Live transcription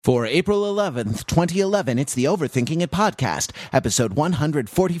For April 11th, 2011, it's the Overthinking It podcast, episode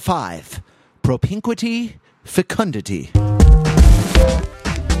 145, Propinquity Fecundity.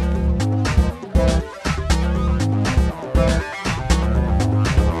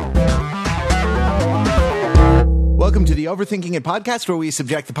 Welcome to the Overthinking It podcast, where we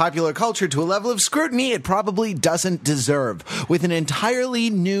subject the popular culture to a level of scrutiny it probably doesn't deserve. With an entirely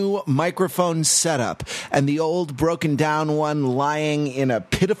new microphone setup and the old broken down one lying in a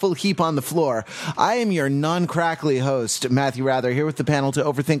pitiful heap on the floor, I am your non-crackly host, Matthew Rather, here with the panel to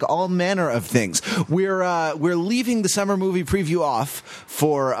overthink all manner of things. We're leaving the summer movie preview off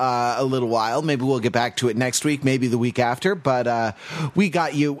for a little while. Maybe we'll get back to it next week, maybe the week after. But I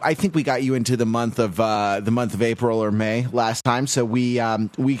think we got you into the month of April or May last time, so we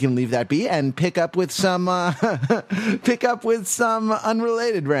can leave that be and pick up with some unrelated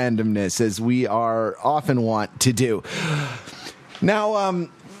randomness, as we are often want to do. Now,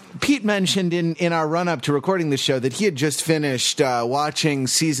 Pete mentioned in our run-up to recording the show that he had just finished watching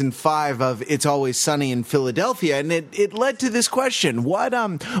season 5 of It's Always Sunny in Philadelphia, and it led to this question: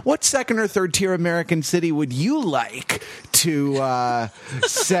 what second or third tier American city would you like to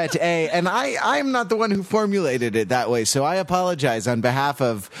set a? And I'm not the one who formulated it that way, so I apologize on behalf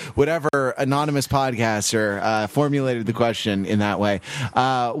of whatever anonymous podcaster formulated the question in that way.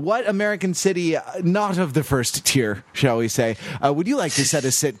 What American city, not of the first tier, shall we say, would you like to set a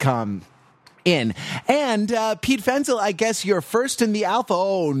sitcom in? And Pete Fenzel, I guess you're first in the alpha.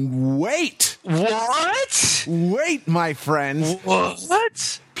 Oh, wait. What? Wait, my friend.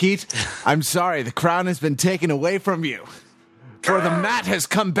 What? Pete, I'm sorry. The crown has been taken away from you. For the Matt has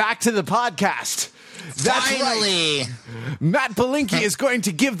come back to the podcast. That's Finally. Right. Matt Belinkie is going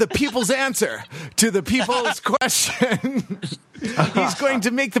to give the people's answer to the people's question. He's going to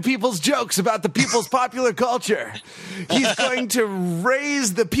make the people's jokes about the people's popular culture. He's going to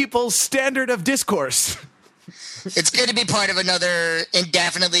raise the people's standard of discourse. It's good to be part of another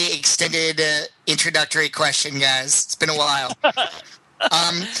indefinitely extended introductory question, guys. It's been a while.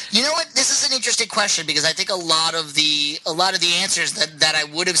 You know what? This is an interesting question, because I think a lot of the answers that I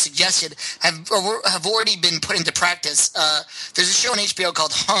would have suggested have already been put into practice. There's a show on HBO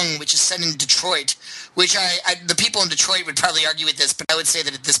called Hung, which is set in Detroit, which the people in Detroit would probably argue with this, but I would say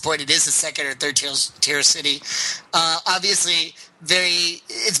that at this point it is a second or third tier city. Obviously,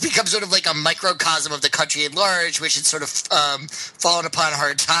 it's become sort of like a microcosm of the country at large, which has sort of fallen upon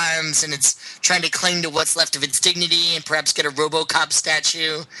hard times, and it's trying to cling to what's left of its dignity and perhaps get a RoboCop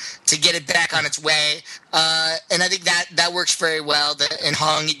statue to get it back on its way. And I think that works very well. In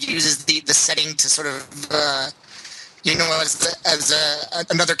Hong, it uses the setting to sort of as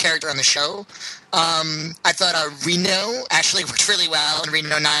another character on the show. I thought Reno actually worked really well in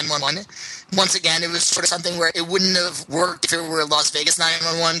Reno 911. Once again, it was sort of something where it wouldn't have worked if it were Las Vegas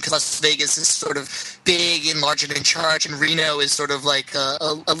 911, because Las Vegas is sort of big and large and in charge, and Reno is sort of like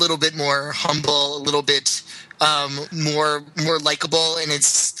a little bit more humble, a little bit more likable in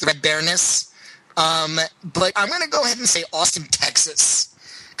its threadbareness. But I'm going to go ahead and say Austin, Texas,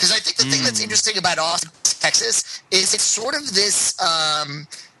 because I think the thing that's interesting about Austin, Texas is it's sort of this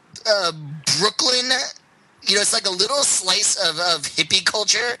Brooklyn. It's like a little slice of hippie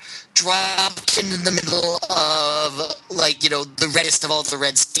culture dropped into the middle of, the reddest of all the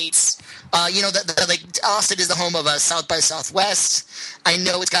red states. Austin is the home of South by Southwest. I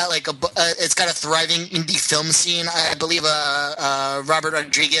know it's got a thriving indie film scene. I believe Robert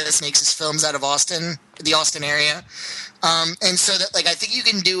Rodriguez makes his films out of Austin, the Austin area. And so that, I think you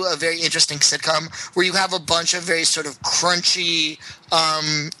can do a very interesting sitcom where you have a bunch of very sort of crunchy,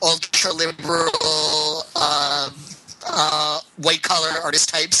 ultra-liberal, white-collar artist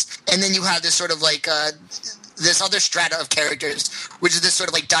types. And then you have this sort of this other strata of characters, which is this sort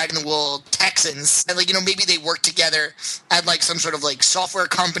of dyed-in-the-wool Texans. And maybe they work together at some sort of software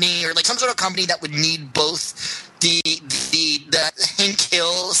company, or some sort of company that would need both the Hank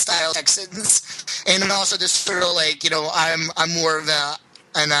Hill style Texans, and then also this sort of I'm more of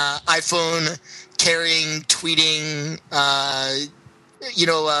an iPhone carrying, tweeting,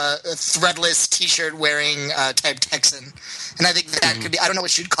 threadless T-shirt wearing type Texan, and I think that could be. I don't know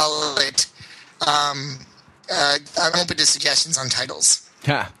what you'd call it. I'm open to suggestions on titles.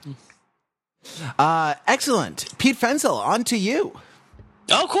 Yeah. Excellent, Pete Fenzel. On to you.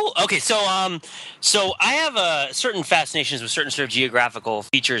 Oh, cool. Okay, so I have certain fascinations with certain sort of geographical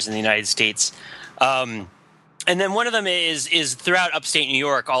features in the United States. And then one of them is throughout upstate New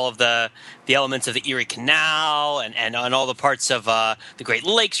York, all of the elements of the Erie Canal and on all the parts of the Great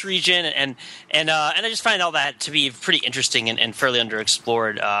Lakes region, and I just find all that to be pretty interesting and fairly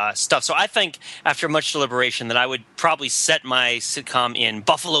underexplored stuff. So I think after much deliberation that I would probably set my sitcom in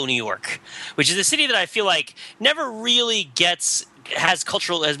Buffalo, New York, which is a city that I feel like never really has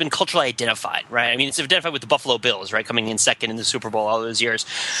been culturally identified, right? I mean, it's identified with the Buffalo Bills, right, coming in second in the Super Bowl all those years.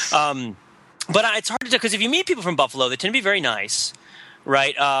 But it's hard to tell because if you meet people from Buffalo, they tend to be very nice,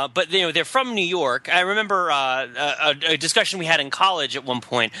 right? But they're from New York. I remember a discussion we had in college at one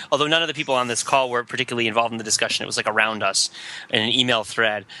point, although none of the people on this call were particularly involved in the discussion. It was like around us in an email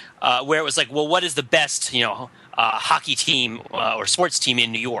thread where it was like, well, what is the best hockey team or sports team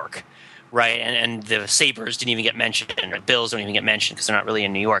in New York? Right, and the Sabres didn't even get mentioned, or the Bills don't even get mentioned because they're not really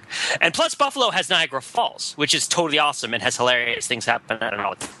in New York. And plus, Buffalo has Niagara Falls, which is totally awesome and has hilarious things happen at it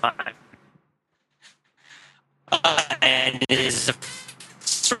all the time. And it is a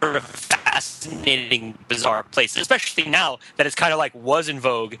sort of fascinating, bizarre place, especially now that it's kind of like was in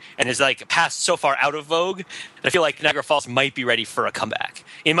vogue and is like passed so far out of vogue that I feel like Niagara Falls might be ready for a comeback.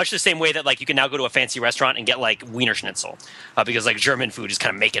 In much the same way that like you can now go to a fancy restaurant and get like Wiener Schnitzel because like German food is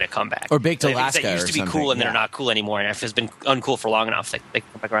kind of making a comeback. Or baked Alaska. That used to be cool and then are not cool anymore, and if it's been uncool for long enough, they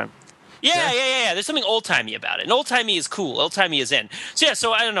come back around. Yeah. There's something old-timey about it. And old-timey is cool. Old-timey is in.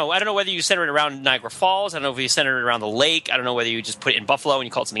 So I don't know. I don't know whether you center it around Niagara Falls. I don't know if you center it around the lake. I don't know whether you just put it in Buffalo and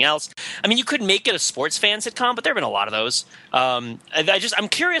you call it something else. I mean, you could make it a sports fan sitcom, but there have been a lot of those. I'm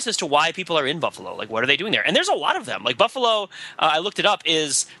curious as to why people are in Buffalo. Like, what are they doing there? And there's a lot of them. Like, Buffalo, I looked it up,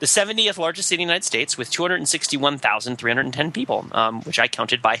 is the 70th largest city in the United States with 261,310 people, which I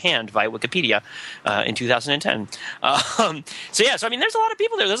counted by hand via Wikipedia in 2010. So I mean, there's a lot of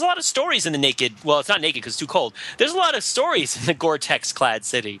people there. There's a lot of stories in the naked. Well, it's not naked because it's too cold. There's a lot of stories in the Gore-Tex-clad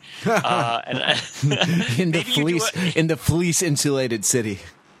city, in the fleece-insulated city.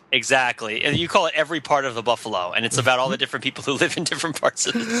 Exactly. And you call it Every Part of the Buffalo, and it's about all the different people who live in different parts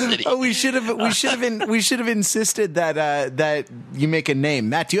of the city. Oh, we should have insisted that you make a name.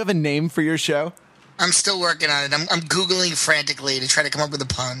 Matt, do you have a name for your show? I'm still working on it. I'm Googling frantically to try to come up with a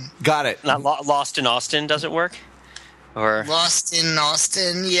pun. Got it. Not Lost in Austin doesn't work? Or Lost in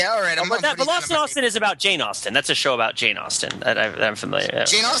Austin, yeah, all right. But Lost in Austin is about Jane Austen. That's a show about Jane Austen that I'm familiar with.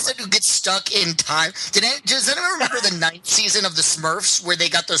 Jane Austen who gets stuck in time. Does anyone remember the 9th season of the Smurfs where they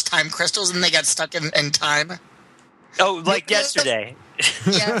got those time crystals and they got stuck in time? Oh, like yesterday.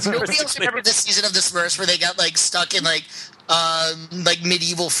 Yeah, so nobody else remember this season of the Smurfs where they got like stuck in like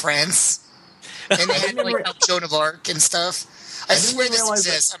medieval France and they had to like help Joan of Arc and stuff. I swear this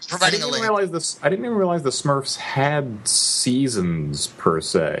exists. I'm providing a link. I didn't even realize the Smurfs had seasons per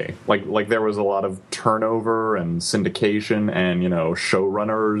se. Like there was a lot of turnover and syndication and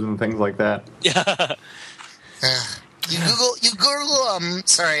showrunners and things like that. Yeah. You Google.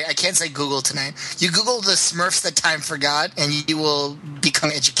 Sorry, I can't say Google tonight. You Google the Smurfs that time forgot, and you will become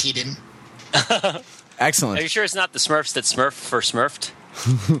educated. Excellent. Are you sure it's not the Smurfs that smurf for smurfed?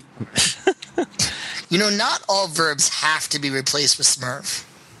 Not all verbs have to be replaced with Smurf.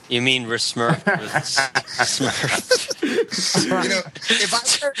 You mean Smurf with Smurf? If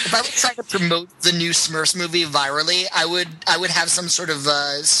I were trying to promote the new Smurfs movie virally, I would have some sort of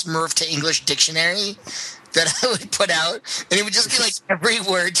Smurf to English dictionary that I would put out, and it would just be like every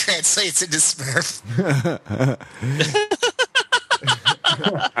word translates into Smurf.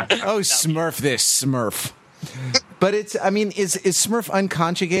 Oh, Smurf this, Smurf. But is Smurf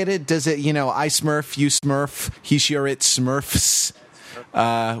unconjugated? Does it, I smurf, you smurf, he, she, or it smurfs,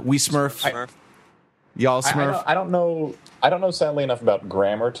 we smurf, y'all smurf? I don't know sadly enough about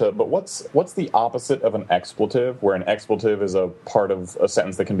grammar but what's the opposite of an expletive, where an expletive is a part of a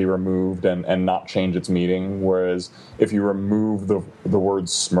sentence that can be removed and not change its meaning, whereas if you remove the word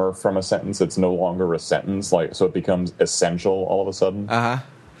smurf from a sentence, it's no longer a sentence, so it becomes essential all of a sudden.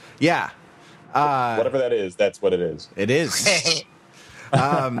 Yeah. Whatever that is, that's what it is. It is.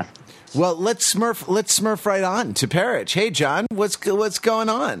 Well, let's smurf right on to Parrish. Hey, John, what's going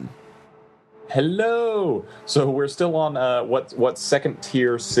on? Hello. So we're still on what second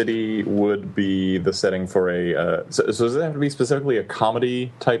tier city would be the setting for a? So does it have to be specifically a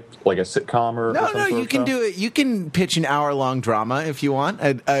comedy type, like a sitcom or? No. You can do it. You can pitch an hour-long drama if you want,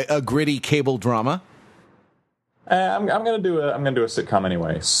 a gritty cable drama. I'm gonna do a sitcom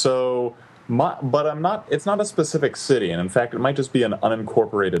anyway. So. But I'm not. It's not a specific city, and in fact, it might just be an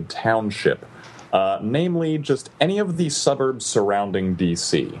unincorporated township, namely just any of the suburbs surrounding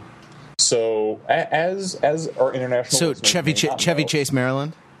DC. So, as our international, Chevy Chase,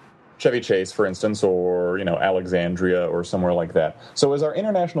 Maryland. Chevy Chase, for instance, or, Alexandria or somewhere like that. So as our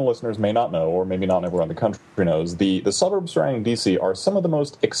international listeners may not know, or maybe not everyone in the country knows, the suburbs surrounding D.C. are some of the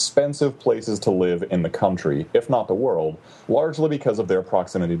most expensive places to live in the country, if not the world, largely because of their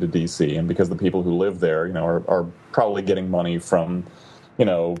proximity to D.C. and because the people who live there, are probably getting money from,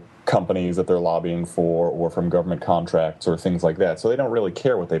 companies that they're lobbying for or from government contracts or things like that. So they don't really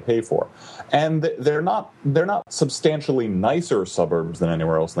care what they pay for. And they're not substantially nicer suburbs than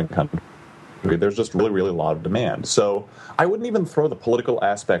anywhere else in the country. There's just really, really a lot of demand. So I wouldn't even throw the political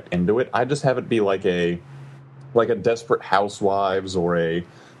aspect into it. I just have it be like a Desperate Housewives or a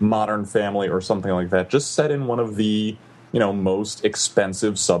Modern Family or something like that, just set in one of the, most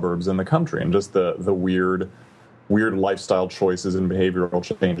expensive suburbs in the country, and just the weird lifestyle choices and behavioral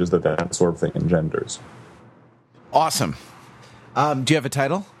changes that sort of thing engenders. Awesome. Do you have a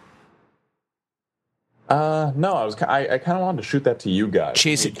title? No, I kind of wanted to shoot that to you guys.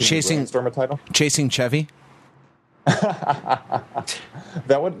 Can you brainstorm a title? Chasing Chevy. That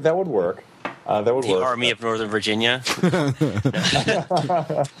would work. That would the work. Army of Northern Virginia.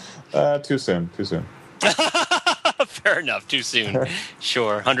 Too soon. Fair enough. Too soon.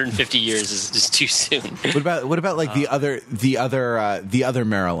 Sure. 150 years is too soon. What about like the other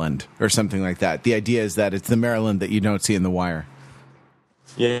Maryland or something like that? The idea is that it's the Maryland that you don't see in The Wire.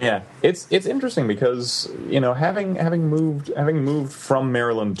 Yeah, it's interesting because having moved from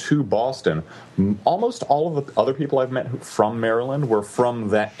Maryland to Boston, almost all of the other people I've met from Maryland were from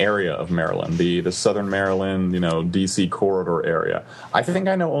that area of Maryland, the Southern Maryland, D.C. corridor area. I think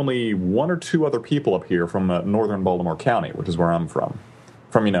I know only one or two other people up here from northern Baltimore County, which is where I'm from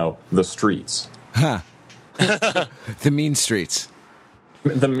the streets, the mean streets.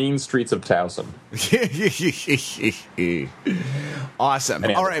 The mean streets of Towson. Awesome.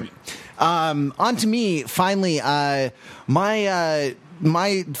 All right. On to me, finally. My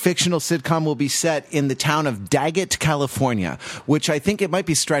fictional sitcom will be set in the town of Daggett, California, which I think it might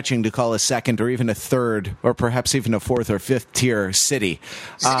be stretching to call a second or even a third or perhaps even a fourth or fifth tier city.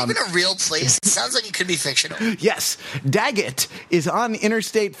 Is it even a real place? It sounds like it could be fictional. Yes. Daggett is on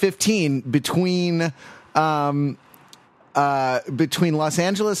Interstate 15 between Los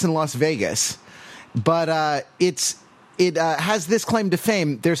Angeles and Las Vegas, but it has this claim to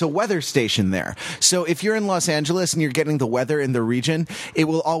fame. There's a weather station there. So if you're in Los Angeles and you're getting the weather in the region,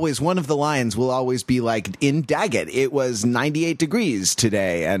 one of the lines will always be like, in Daggett, it was 98 degrees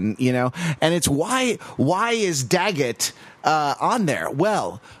today. And, and it's why is Daggett on there?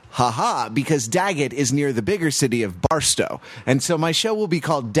 Well, because Daggett is near the bigger city of Barstow. And so my show will be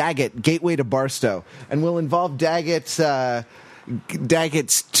called Daggett, Gateway to Barstow, and will involve Daggett's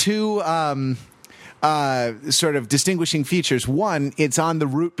two sort of distinguishing features. One, it's on the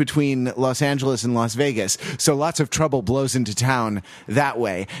route between Los Angeles and Las Vegas, so lots of trouble blows into town that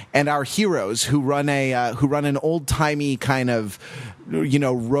way. And our heroes who run an old-timey kind of,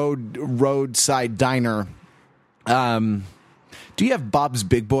 roadside diner. Do you have Bob's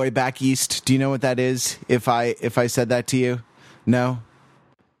Big Boy back east? Do you know what that is? If I said that to you, no.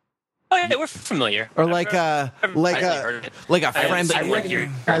 Oh yeah, we're familiar. Or like a friendly. I work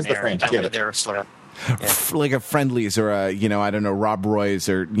here. As the French get it. They're sort of. Yeah. Like a Friendly's or a, I don't know, Rob Roy's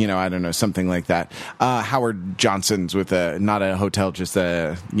or, I don't know, something like that. Howard Johnson's with not a hotel, just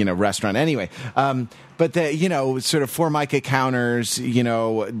a, restaurant. Anyway, but the, sort of Formica counters,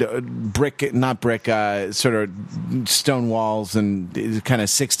 not brick, sort of stone walls and kind of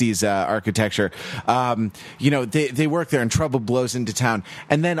 60s architecture. They work there and trouble blows into town.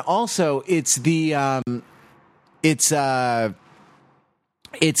 And then also it's the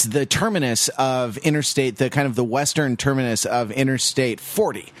terminus of Interstate, the kind of the western terminus of Interstate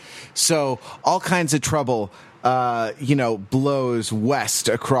 40. So all kinds of trouble, blows west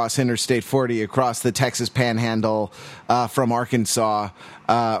across Interstate 40, across the Texas Panhandle, from Arkansas,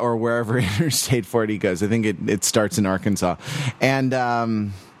 or wherever Interstate 40 goes. I think it starts in Arkansas.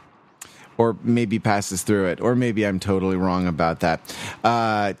 And, or maybe passes through it, or maybe I'm totally wrong about that.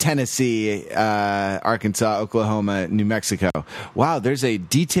 Tennessee, Arkansas, Oklahoma, New Mexico. Wow, there's a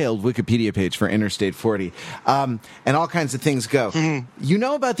detailed Wikipedia page for Interstate 40, and all kinds of things go. Mm-hmm. You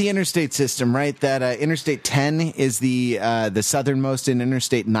know about the interstate system, right? That Interstate 10 is the southernmost, and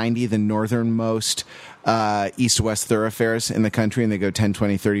Interstate 90 the northernmost east-west thoroughfares in the country, and they go 10,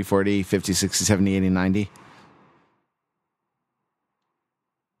 20, 30, 40, 50, 60, 70, 80, 90.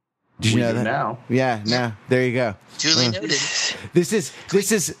 Did you know that? Now. Yeah, no. There you go. Duly noted. This is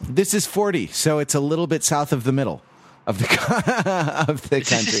 40, so it's a little bit south of the middle of the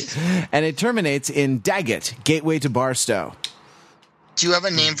country, and it terminates in Daggett, Gateway to Barstow. Do you have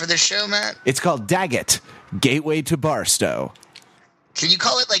a name for this show, Matt? It's called Daggett, Gateway to Barstow. Can you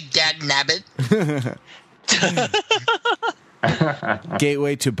call it like Dad Nabbit?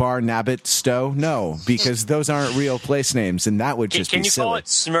 Gateway to Bar Nabbit Stowe? No, because those aren't real place names, and that would just be silly. Can you call it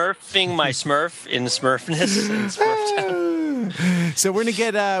Smurfing my Smurf in Smurfness in Smurftown? So we're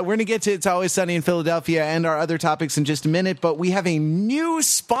gonna get to It's Always Sunny in Philadelphia and our other topics in just a minute, but we have a new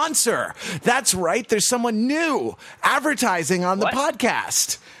sponsor. That's right, there's someone new advertising on the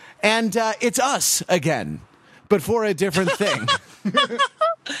podcast, and it's us again, but for a different thing.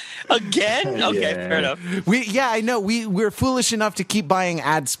 Again? Okay, fair enough. I know. We're foolish enough to keep buying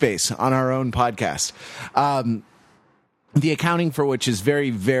ad space on our own podcast. The accounting for which is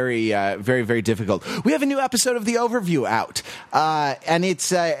very, very, very, very difficult. We have a new episode of The Overview out, and it's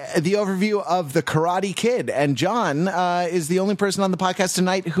the overview of The Karate Kid. And John is the only person on the podcast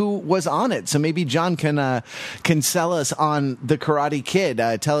tonight who was on it. So maybe John can sell us on The Karate Kid.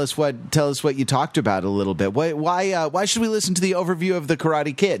 Tell us what you talked about a little bit. Why should we listen to the overview of The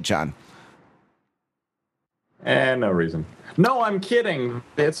Karate Kid, John? No reason. No, I'm kidding.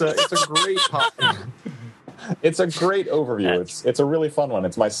 It's a great It's a great overview. It's a really fun one.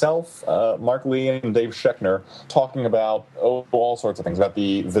 It's myself, Mark Lee, and Dave Scheckner talking about all sorts of things, about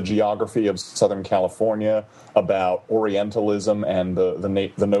the geography of Southern California, about Orientalism and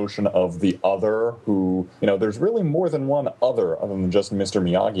the notion of the other, who, there's really more than one other than just Mr.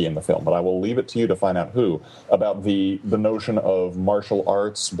 Miyagi in the film, but I will leave it to you to find out who, about the notion of martial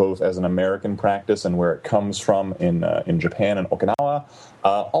arts, both as an American practice and where it comes from in Japan and Okinawa,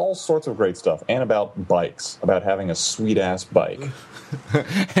 all sorts of great stuff, and about bikes, about having a sweet-ass bike.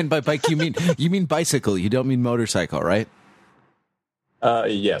 And by bike, you mean bicycle. You don't mean motorcycle, right?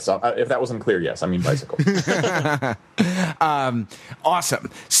 Yes. If that wasn't clear, yes, I mean bicycle. Awesome.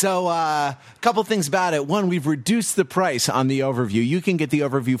 So a couple things about it. One, we've reduced the price on the overview. You can get the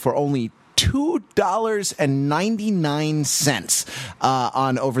overview for only $2.99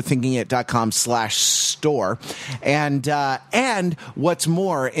 on overthinkingit.com/store. And what's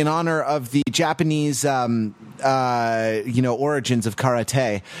more, in honor of the Japanese origins of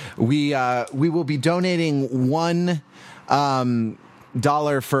karate, we will be donating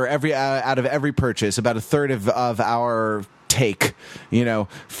 $1 for every out of every purchase, about a third of our take,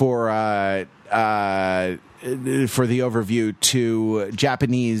 for the overview, to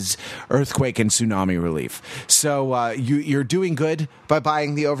Japanese earthquake and tsunami relief. So you're doing good by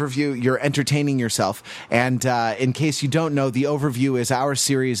buying the overview. You're entertaining yourself. And in case you don't know, the overview is our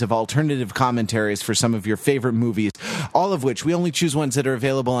series of alternative commentaries for some of your favorite movies, all of which we only choose ones that are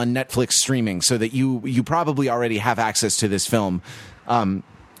available on Netflix streaming, so that you probably already have access to this film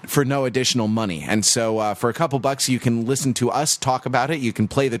for no additional money. And so for a couple bucks, you can listen to us talk about it. You can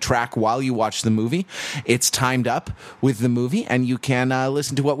play the track while you watch the movie. It's timed up with the movie, and you can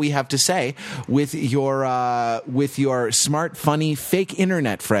listen to what we have to say with your smart, funny, fake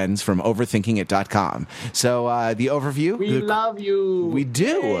internet friends from overthinkingit.com. So the overview. We love you. We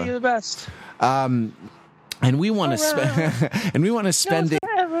do. Hey, you're the best. And we want to spend the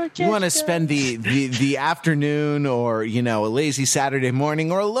afternoon, or a lazy Saturday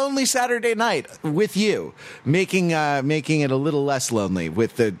morning, or a lonely Saturday night with you, making it a little less lonely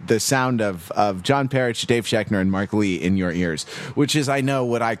with the sound of John Parrish, Dave Scheckner, and Mark Lee in your ears, which is, I know,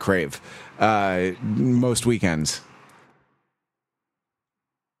 what I crave most weekends.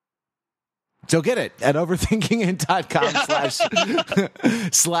 So get it at overthinkingit.com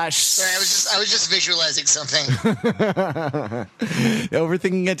 // Sorry, I was just visualizing something.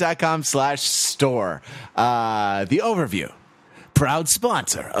 overthinkingit.com/store. The overview. Proud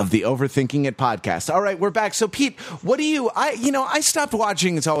sponsor of the Overthinking It podcast. All right, we're back. So, Pete, what do you? I stopped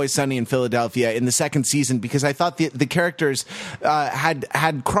watching It's Always Sunny in Philadelphia in the second season because I thought the characters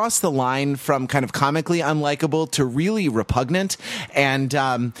had crossed the line from kind of comically unlikable to really repugnant, and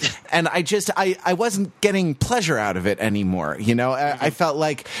I wasn't getting pleasure out of it anymore. I felt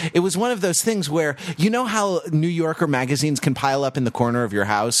like it was one of those things where, how New Yorker magazines can pile up in the corner of your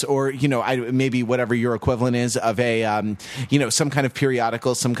house, or maybe whatever your equivalent is of a some kind of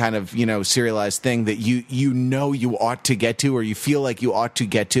periodical, some kind of serialized thing that you ought to get to, or you feel like you ought to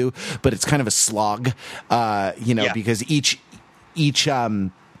get to, but it's kind of a slog, because each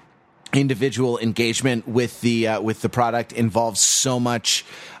individual engagement with the product involves so much.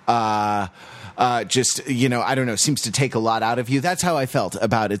 I don't know, seems to take a lot out of you. That's how I felt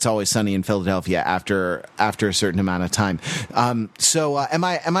about It's Always Sunny in Philadelphia after a certain amount of time. So am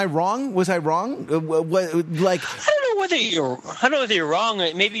I wrong? Was I wrong? I don't know whether you're wrong.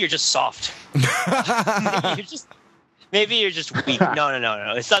 Maybe you're just soft. Maybe you're just weak.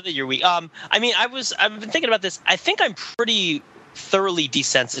 No. It's not that you're weak. I've been thinking about this. I think I'm pretty thoroughly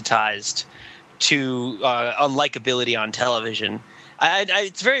desensitized to unlikability on television.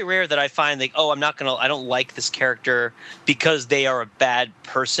 It's very rare that I find like, oh, I don't like this character because they are a bad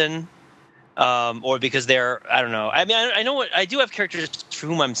person, or because they're, I don't know. I mean, I know I do have characters for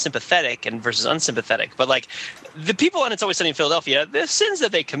whom I'm sympathetic and versus unsympathetic, but like the people on It's Always Sunny in Philadelphia, the sins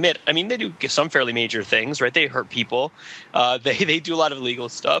that they commit, I mean, they do some fairly major things, right? They hurt people. They do a lot of illegal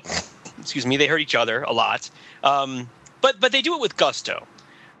stuff. Excuse me. They hurt each other a lot. But they do it with gusto.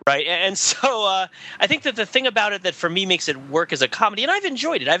 Right, and so I think that the thing about it that for me makes it work as a comedy, and I've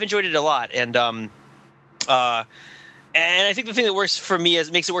enjoyed it a lot, and I think the thing that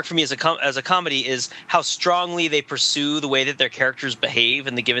makes it work for me as a comedy is how strongly they pursue the way that their characters behave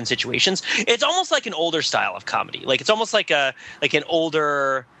in the given situations. It's almost like an older style of comedy, like it's almost like an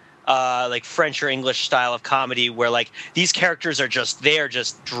older. Like French or English style of comedy where like these characters are just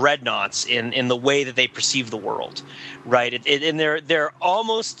dreadnoughts in the way that they perceive the world, right? And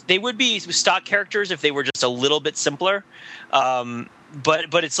they would be stock characters if they were just a little bit simpler.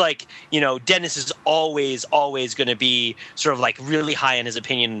 But it's like, you know, Dennis is always going to be sort of like really high in his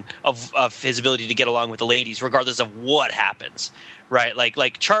opinion of his ability to get along with the ladies, regardless of what happens. Right,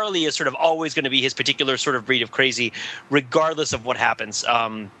 like Charlie is sort of always going to be his particular sort of breed of crazy, regardless of what happens.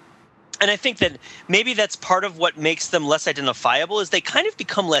 And I think that maybe that's part of what makes them less identifiable is they kind of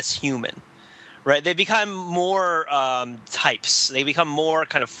become less human, right? They become more types. They become more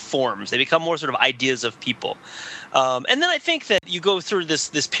kind of forms. They become more sort of ideas of people. And then I think that you go through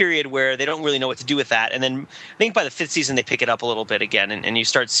this period where they don't really know what to do with that. And then I think by the 5th season, they pick it up a little bit again. And you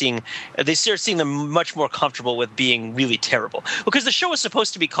start seeing them much more comfortable with being really terrible. Because the show was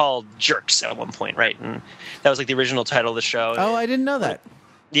supposed to be called Jerks at one point, right? And that was like the original title of the show. Oh, I didn't know that.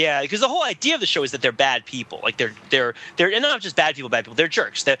 Yeah, because the whole idea of the show is that they're bad people. Like they're not just bad people. They're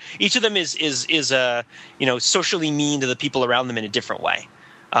jerks. Each of them is socially mean to the people around them in a different way,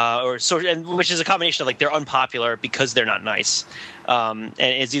 which is a combination of like they're unpopular because they're not nice, and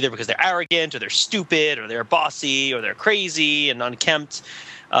it's either because they're arrogant or they're stupid or they're bossy or they're crazy and unkempt.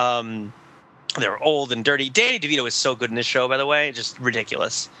 They're old and dirty. Danny DeVito is so good in this show, by the way, just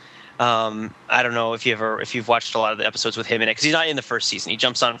ridiculous. I don't know if you've watched a lot of the episodes with him in it, because he's not in the first season. He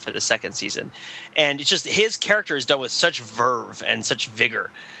jumps on for the second season, and it's just his character is done with such verve and such vigor,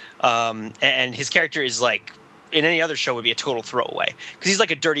 and his character is like in any other show would be a total throwaway because he's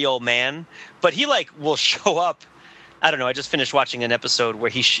like a dirty old man, but he like will show up. I don't know. I just finished watching an episode where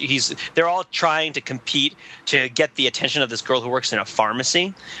they're all trying to compete to get the attention of this girl who works in a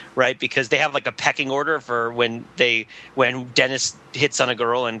pharmacy, right? Because they have like a pecking order for when Dennis hits on a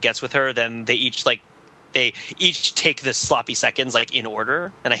girl and gets with her, then they each take the sloppy seconds like in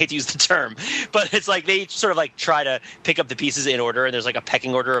order, and I hate to use the term, but it's like they each sort of like try to pick up the pieces in order, and there's like a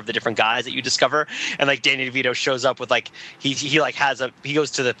pecking order of the different guys that you discover, and like Danny DeVito shows up with like he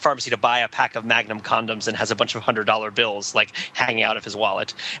goes to the pharmacy to buy a pack of Magnum condoms and has a bunch of $100 bills like hanging out of his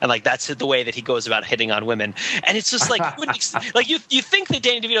wallet, and like that's the way that he goes about hitting on women, and it's just like like you think that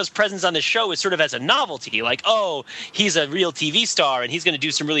Danny DeVito's presence on this show is sort of as a novelty, like, oh, he's a real TV star and he's going to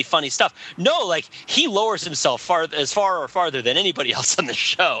do some really funny stuff. No, like he lowers himself farther than anybody else on the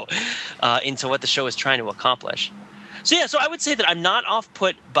show into what the show is trying to accomplish. So I would say that I'm not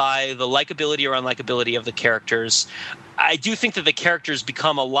off-put by the likability or unlikability of the characters. I do think that the characters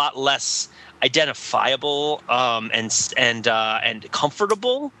become a lot less identifiable and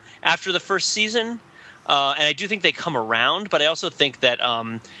comfortable after the first season. And I do think they come around, but I also think that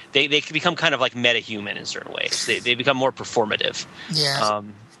they can become kind of like meta-human in certain ways. They become more performative. Yeah.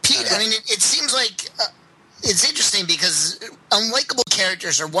 Pete, I mean, it seems like it's interesting because unlikable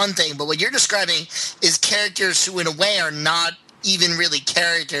characters are one thing, but what you're describing is characters who, in a way, are not even really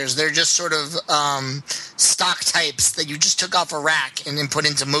characters. They're just sort of stock types that you just took off a rack and then put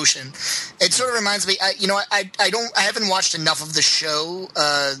into motion. It sort of reminds me. I haven't watched enough of the show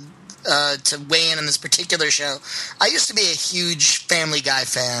to weigh in on this particular show. I used to be a huge Family Guy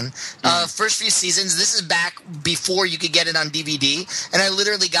fan. First few seasons, this is back before you could get it on DVD, and I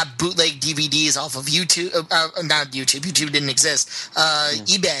literally got bootleg DVDs off of YouTube. Not YouTube. YouTube didn't exist.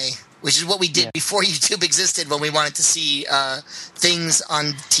 eBay, which is what we did before YouTube existed when we wanted to see things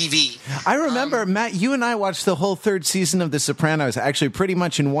on TV. I remember, Matt, you and I watched the whole 3rd season of The Sopranos actually pretty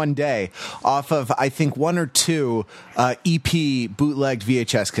much in one day off of, I think, 1 or 2 EP bootlegged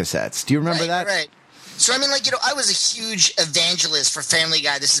VHS cassettes. Do you remember that? Right. So, I mean, like, I was a huge evangelist for Family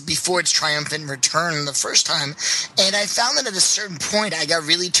Guy. This is before its triumphant return the first time. And I found that at a certain point, I got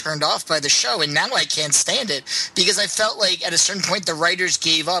really turned off by the show. And now I can't stand it because I felt like at a certain point, the writers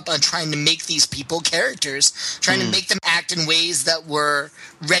gave up on trying to make these people characters, trying to make them act in ways that were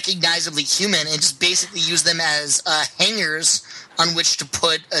recognizably human and just basically use them as hangers on which to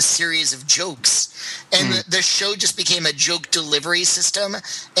put a series of jokes. And the show just became a joke delivery system.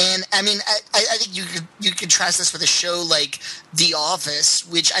 And I mean, I think you could contrast this with a show like The Office,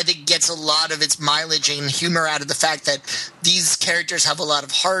 which I think gets a lot of its mileage and humor out of the fact that these characters have a lot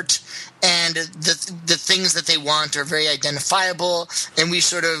of heart, and the things that they want are very identifiable, and we're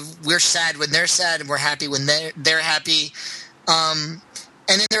sad when they're sad, and we're happy when they're happy. And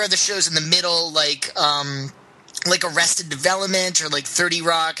then there are the shows in the middle, like Arrested Development or like 30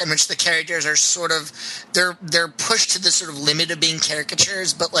 Rock, in which the characters are sort of they're pushed to the sort of limit of being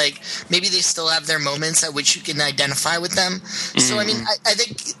caricatures, but like maybe they still have their moments at which you can identify with them. So I mean, I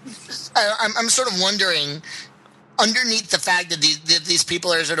think I'm sort of wondering, underneath the fact that these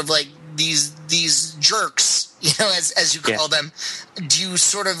people are sort of like these jerks, you know, as you call them,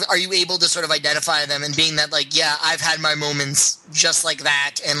 are you able to sort of identify them, and being that like, yeah, I've had my moments just like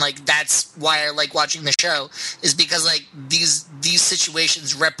that, and like that's why I like watching the show, is because like these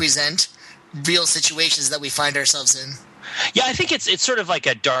situations represent real situations that we find ourselves in. Yeah, I think it's sort of like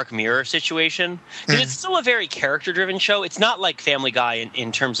a Dark Mirror situation, because it's still a very character-driven show. It's not like Family Guy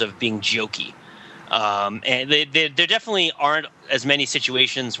in terms of being jokey. And there definitely aren't as many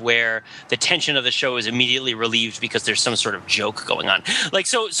situations where the tension of the show is immediately relieved because there's some sort of joke going on. Like,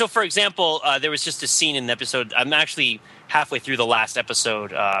 so for example, there was just a scene in the episode. I'm actually halfway through the last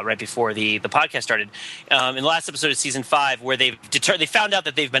episode, right before the podcast started. In the last episode of season 5, where they found out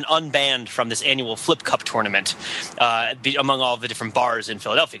that they've been unbanned from this annual Flip Cup tournament among all the different bars in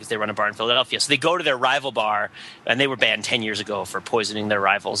Philadelphia, because they run a bar in Philadelphia. So they go to their rival bar, and they were banned 10 years ago for poisoning their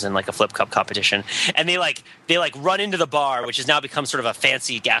rivals in like a Flip Cup competition. And they run into the bar, which has now become sort of a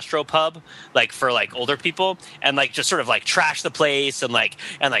fancy gastropub, like for like older people, and like just sort of like trash the place and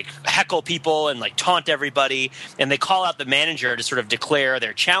heckle people and like taunt everybody. And they call out the manager to sort of declare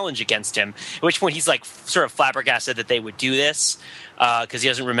their challenge against him, at which point he's like sort of flabbergasted that they would do this because he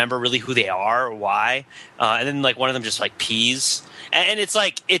doesn't remember really who they are or why. And then like one of them just like pees. And it's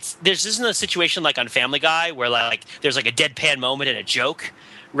like there's isn't a situation like on Family Guy where like there's like a deadpan moment and a joke.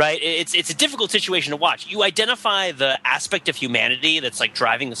 Right, it's a difficult situation to watch. You identify the aspect of humanity that's like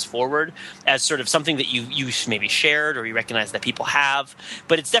driving this forward as sort of something that you maybe shared or you recognize that people have,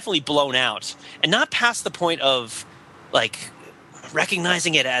 but it's definitely blown out and not past the point of like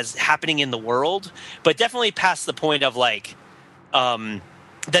recognizing it as happening in the world, but definitely past the point of like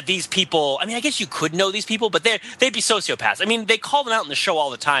that these people, I mean, I guess you could know these people, but they'd be sociopaths. I mean, they call them out in the show all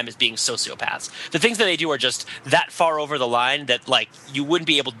the time as being sociopaths. The things that they do are just that far over the line that, like, you wouldn't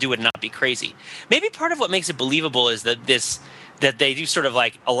be able to do it and not be crazy. Maybe part of what makes it believable is that they do sort of,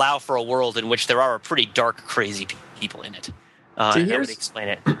 like, allow for a world in which there are pretty dark, crazy people in it. And that would explain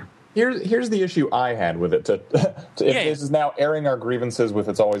it. Here's the issue I had with it. This is now airing our grievances with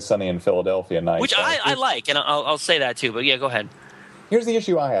It's Always Sunny in Philadelphia night. Which I like, and I'll say that too, but yeah, go ahead. Here's the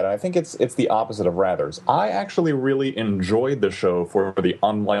issue I had, and I think it's the opposite of Rather's. I actually really enjoyed the show for the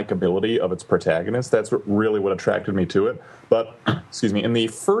unlikability of its protagonist. That's really what attracted me to it. But, excuse me, in the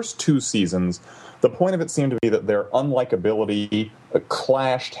first 2 seasons, the point of it seemed to be that their unlikability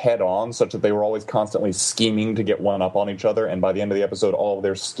clashed head-on, such that they were always constantly scheming to get one up on each other, and by the end of the episode, all of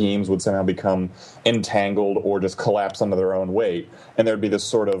their schemes would somehow become entangled or just collapse under their own weight, and there'd be this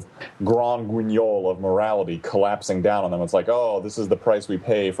sort of grand guignol of morality collapsing down on them. It's like, oh, this is the price we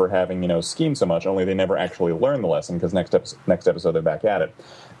pay for having, schemed so much, only they never actually learn the lesson, because next episode they're back at it.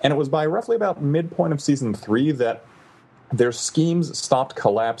 And it was by roughly about midpoint of season 3 that their schemes stopped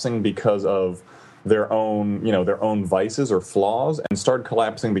collapsing because of their own vices or flaws, and started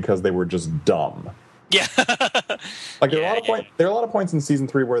collapsing because they were just dumb. Yeah. Like there are a lot of points in season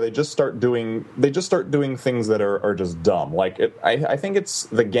 3 where they just start doing things that are just dumb. Like I think it's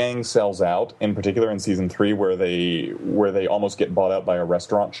The Gang Sells Out in particular in season 3 where they almost get bought out by a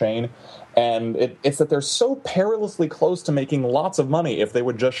restaurant chain. And it's that they're so perilously close to making lots of money if they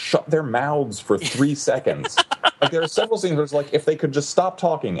would just shut their mouths for 3 seconds. Like there are several scenes where it's like if they could just stop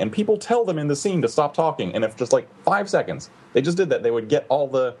talking, and people tell them in the scene to stop talking, and if just like 5 seconds they just did that, they would get all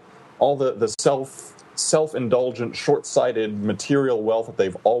the self-indulgent, short-sighted material wealth that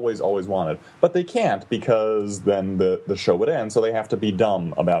they've always wanted. But they can't, because then the show would end, so they have to be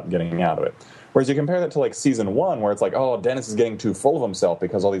dumb about getting out of it. Whereas you compare that to like season 1, where it's like, oh, Dennis is getting too full of himself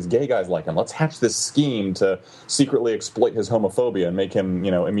because all these gay guys like him. Let's hatch this scheme to secretly exploit his homophobia and make him,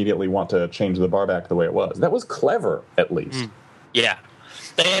 immediately want to change the bar back the way it was. That was clever, at least. Yeah.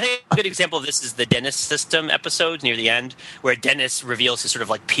 I think a good example of this is the Dennis System episode near the end, where Dennis reveals his sort of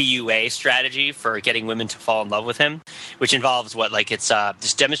like PUA strategy for getting women to fall in love with him, which involves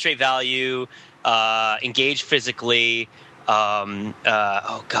just demonstrate value, engage physically. Then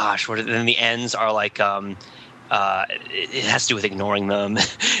the ends are like it has to do with ignoring them,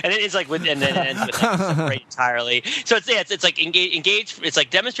 and it's like and then it ends with like, separate entirely. So it's like engage. It's like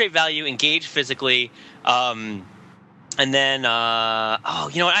demonstrate value, engage physically. And then, you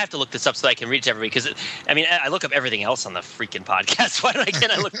know what? I have to look this up so I can read it to everybody because, I mean, I look up everything else on the freaking podcast. Why can't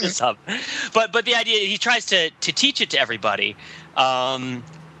I look this up? But the idea, he tries to teach it to everybody.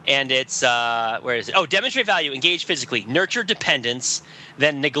 And it's, where is it? Oh, demonstrate value, engage physically, nurture dependence,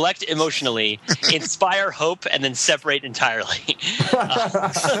 then neglect emotionally, inspire hope, and then separate entirely.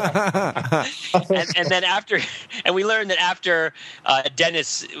 And then after, and we learned that after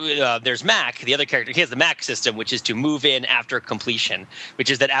Dennis, there's Mac, the other character. He has the Mac system, which is to move in after completion, which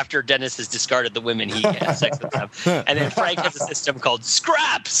is that after Dennis has discarded the women, he has sex with them. And then Frank has a system called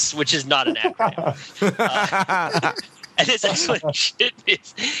Scraps, which is not an acronym. And this explanation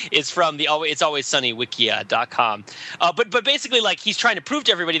is from the It's Always Sunny Wikia.com. But basically, like, he's trying to prove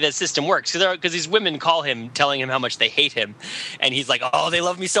to everybody that the system works because these women call him, telling him how much they hate him, and he's like, "Oh, they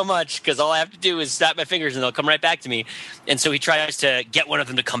love me so much because all I have to do is snap my fingers and they'll come right back to me." And so he tries to get one of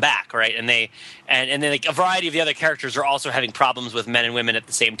them to come back, right? And then like a variety of the other characters are also having problems with men and women at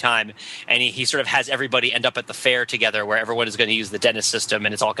the same time, and he sort of has everybody end up at the fair together where everyone is going to use the Dennis system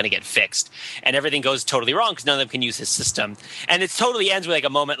and it's all going to get fixed, and everything goes totally wrong because none of them can use his system. And it totally ends with like a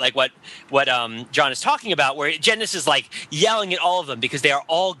moment like what John is talking about, where Dennis is like yelling at all of them because they are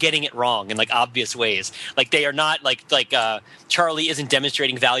all getting it wrong in like obvious ways. Like they are not like Charlie isn't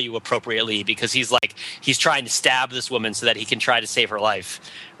demonstrating value appropriately because he's trying to stab this woman so that he can try to save her life,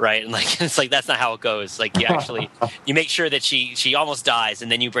 right? And like it's like that's not how it goes. Like you make sure that she almost dies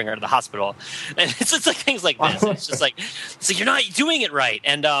and then you bring her to the hospital. And it's just like things like this. It's just like you're not doing it right.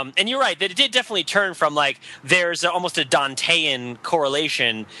 And you're right that it did definitely turn from like there's almost a Dantean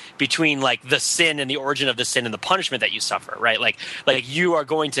correlation between like the sin and the origin of the sin and the punishment that you suffer, right? Like you are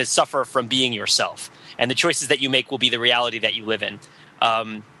going to suffer from being yourself, and the choices that you make will be the reality that you live in.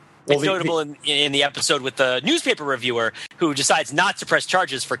 It's notable in the episode with the newspaper reviewer who decides not to press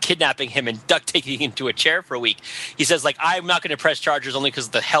charges for kidnapping him and duct taping him to a chair for a week. He says, like, I'm not going to press charges only because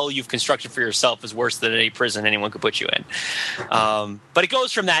the hell you've constructed for yourself is worse than any prison anyone could put you in. But it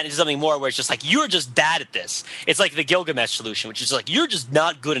goes from that into something more where it's just like, you're just bad at this. It's like the Gilgamesh solution, which is like, you're just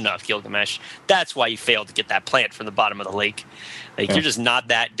not good enough, Gilgamesh. That's why you failed to get that plant from the bottom of the lake. Like, you're just not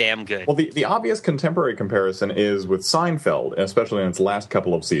that damn good. Well, the obvious contemporary comparison is with Seinfeld, especially in its last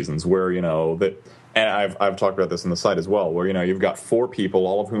couple of seasons, where, you know, that, and I've talked about this on the site as well, where, you know, you've got four people,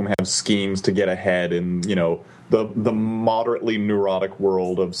 all of whom have schemes to get ahead in, you know, the moderately neurotic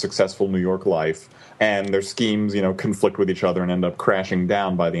world of successful New York life, and their schemes, you know, conflict with each other and end up crashing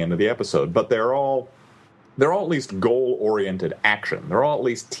down by the end of the episode. But they're all at least goal-oriented action. They're all at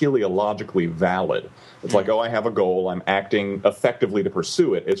least teleologically valid. It's like, oh, I have a goal, I'm acting effectively to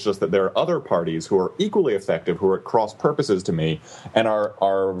pursue it. It's just that there are other parties who are equally effective, who are at cross purposes to me, and our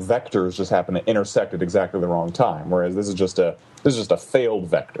vectors just happen to intersect at exactly the wrong time. Whereas this is just a failed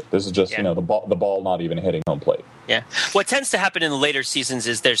vector. This is just, you know, the ball not even hitting home plate. Yeah. What tends to happen in the later seasons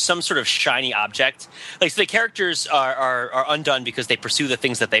is there's some sort of shiny object. Like, so the characters are undone because they pursue the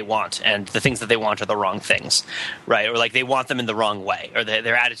things that they want, and the things that they want are the wrong things, right? Or like they want them in the wrong way, or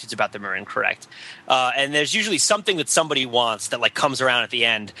their attitudes about them are incorrect. And there's usually something that somebody wants that like comes around at the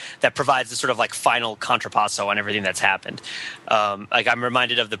end that provides the sort of like final contrapasso on everything that's happened. Like I'm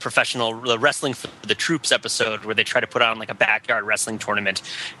reminded of the Wrestling for the Troops episode where they try to put on like a backyard wrestling tournament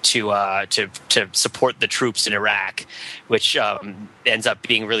to support the troops in Iraq, which ends up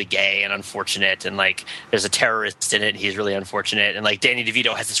being really gay and unfortunate, and like there's a terrorist in it, he's really unfortunate, and like Danny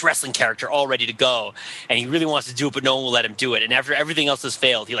DeVito has this wrestling character all ready to go and he really wants to do it but no one will let him do it, and after everything else has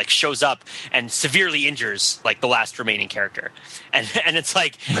failed he like shows up and severely injures like the last remaining character, and it's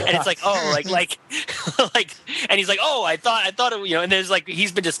like oh like and he's like, oh I thought it, you know, and there's like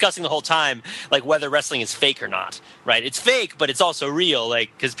he's been discussing the whole time like whether wrestling is fake or not, right? It's fake but it's also real,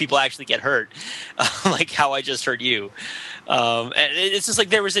 like because people actually get hurt, like how I just heard you. And it's just like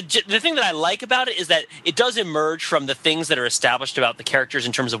the thing that I like about it is that it does emerge from the things that are established about the characters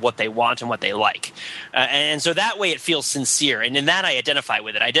in terms of what they want and what they like, and so that way it feels sincere, and in that I identify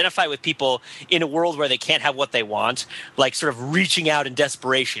with it. I identify with people in a world where they can't have what they want, like sort of reaching out in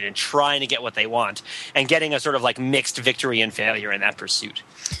desperation and trying to get what they want and getting a sort of like mixed victory and failure in that pursuit.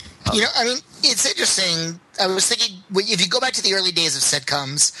 You know, I mean, it's interesting. I was thinking, if you go back to the early days of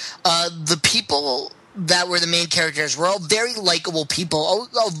sitcoms, the people that were the main characters were all very likable people,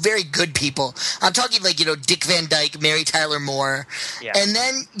 all very good people. I'm talking like, you know, Dick Van Dyke, Mary Tyler Moore. Yeah. And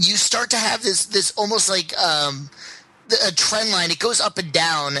then you start to have this almost like a trend line. It goes up and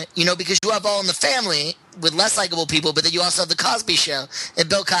down, because you have All in the Family with less likable people, but then you also have the Cosby Show, and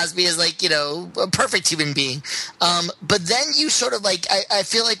Bill Cosby is like, a perfect human being. But then you sort of like, I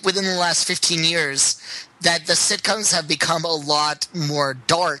feel like within the last 15 years, that the sitcoms have become a lot more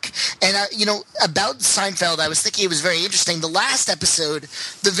dark. And, about Seinfeld, I was thinking it was very interesting. The last episode,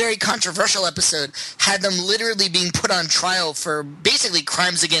 the very controversial episode, had them literally being put on trial for basically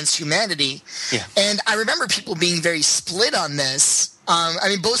crimes against humanity. Yeah. And I remember people being very split on this.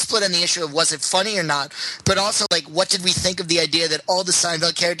 Both split on the issue of was it funny or not, but also, like, what did we think of the idea that all the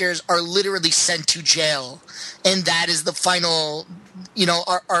Seinfeld characters are literally sent to jail, and that is the final,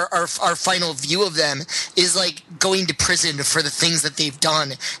 our final view of them is, like, going to prison for the things that they've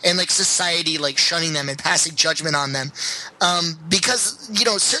done, and, like, society, like, shunning them and passing judgment on them. Because,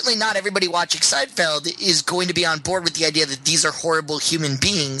 certainly not everybody watching Seinfeld is going to be on board with the idea that these are horrible human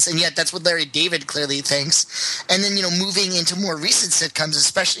beings, and yet that's what Larry David clearly thinks. And then, moving into more recent sitcoms,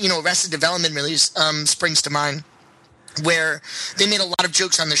 especially, Arrested Development really springs to mind, where they made a lot of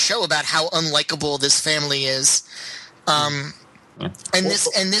jokes on the show about how unlikable this family is. And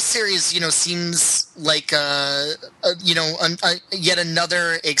this series, seems like yet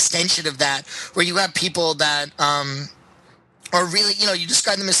another extension of that, where you have people that are really, you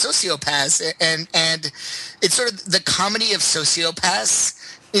describe them as sociopaths, and it's sort of the comedy of sociopaths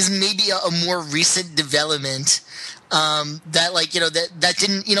is maybe a more recent development. That like, that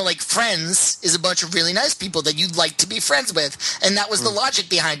didn't, like Friends is a bunch of really nice people that you'd like to be friends with. And that was the logic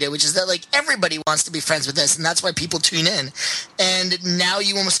behind it, which is that like everybody wants to be friends with this. And that's why people tune in. And now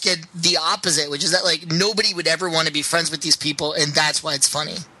you almost get the opposite, which is that like nobody would ever want to be friends with these people. And that's why it's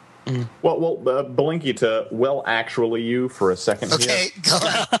funny. Well, Belinky, to actually you for a second Okay, here. go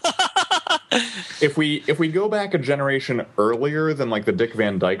on. If we go back a generation earlier than like the Dick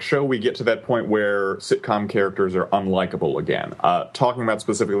Van Dyke Show, we get to that point where sitcom characters are unlikable again. Talking about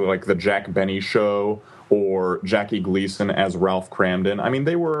specifically like the Jack Benny Show or Jackie Gleason as Ralph Cramden. I mean,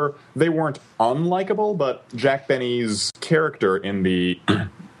 they weren't unlikable, but Jack Benny's character in the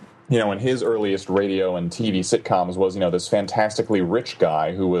in his earliest radio and TV sitcoms was, this fantastically rich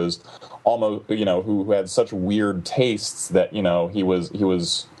guy who was almost, who had such weird tastes that, he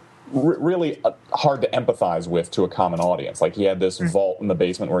was really hard to empathize with to a common audience. Like, he had this vault in the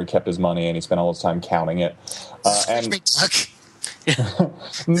basement where he kept his money, and he spent all his time counting it. The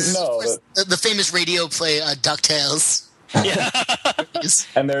famous radio play, DuckTales. Yeah.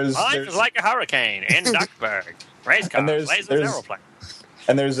 And there's like a hurricane in Duckburg. Race car, lasers, aeroplane.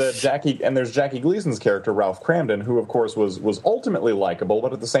 And there's Jackie Gleason's character, Ralph Cramden, who, of course, was ultimately likable,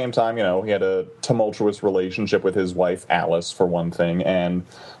 but at the same time, he had a tumultuous relationship with his wife, Alice, for one thing. And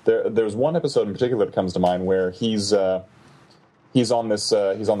there's one episode in particular that comes to mind where he's on this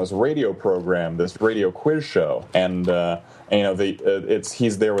radio program, this radio quiz show, and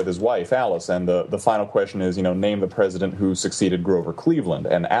he's there with his wife Alice, and the final question is, name the president who succeeded Grover Cleveland,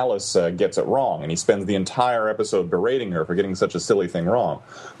 and Alice gets it wrong, and he spends the entire episode berating her for getting such a silly thing wrong.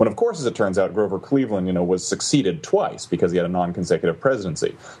 When of course, as it turns out, Grover Cleveland was succeeded twice because he had a non-consecutive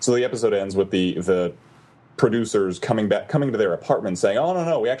presidency. So the episode ends with the producers coming to their apartment saying, "Oh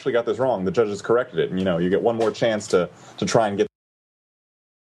no, we actually got this wrong. The judges corrected it, and you get one more chance to try and get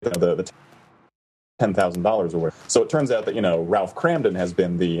the $10,000 or whatever." So it turns out that Ralph Cramden has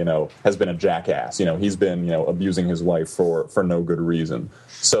been a jackass. He's been abusing his wife for no good reason.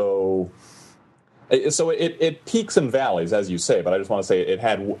 So it peaks and valleys, as you say. But I just want to say it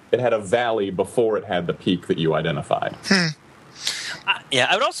had a valley before it had the peak that you identified. Yeah,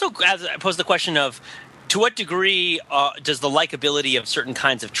 I would also pose the question of, to what degree does the likability of certain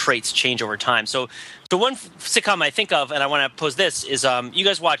kinds of traits change over time? So one sitcom I think of, and I want to pose this, is you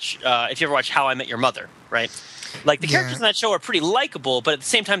guys watch, if you ever watch How I Met Your Mother, right? Like, the characters in that show are pretty likable, but at the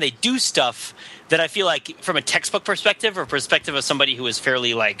same time they do stuff that I feel like, from a textbook perspective or perspective of somebody who is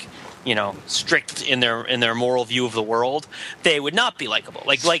fairly, like, strict in their moral view of the world, they would not be likable.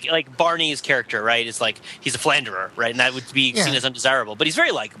 Like Barney's character, right, is like, he's a philanderer, right? And that would be seen as undesirable, but he's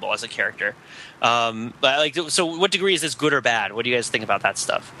very likable as a character. So what degree is this good or bad? What do you guys think about that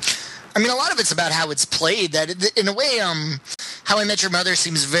stuff? I mean, a lot of it's about how it's played. That in a way, How I Met Your Mother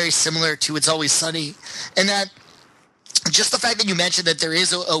seems very similar to It's Always Sunny, and that just the fact that you mentioned that there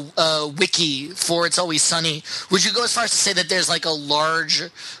is a wiki for It's Always Sunny, would you go as far as to say that there's like a large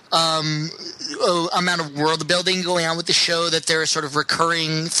amount of world building going on with the show, that there are sort of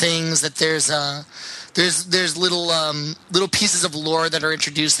recurring things, that there's little pieces of lore that are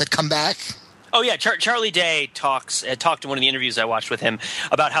introduced that come back? Oh yeah, Charlie Day talked in one of the interviews I watched with him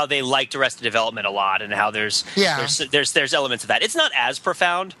about how they liked Arrested Development a lot, and how there's elements of that. It's not as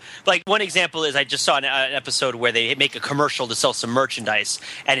profound. Like one example is I just saw an episode where they make a commercial to sell some merchandise,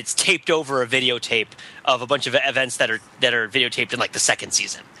 and it's taped over a videotape of a bunch of events that are videotaped in like the second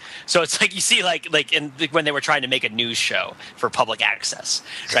season. So it's like you see like when they were trying to make a news show for public access,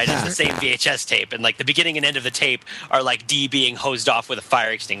 right? It's the same VHS tape, and like the beginning and end of the tape are like Dee being hosed off with a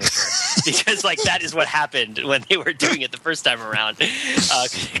fire extinguisher because like that is what happened when they were doing it the first time around,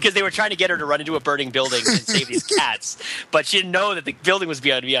 because they were trying to get her to run into a burning building and save these cats, but she didn't know that the building was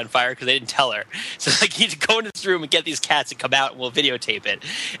going to be on fire because they didn't tell her. So like you need to go into this room and get these cats and come out and we'll videotape it,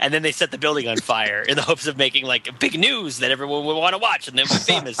 and then they set the building on fire in the hopes of making like big news that everyone would want to watch and then be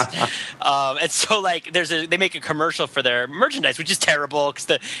famous. And so like they make a commercial for their merchandise, which is terrible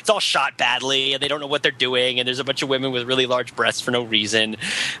because it's all shot badly and they don't know what they're doing, and there's a bunch of women with really large breasts for no reason,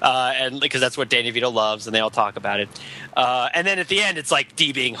 and because that's what Danny DeVito loves, and they all talk about it. And then at the end, it's like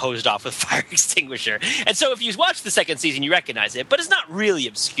Dee being hosed off with a fire extinguisher. And so if you watch the second season, you recognize it, but it's not really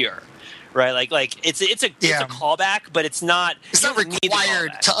obscure. Right, like it's a callback, but it's not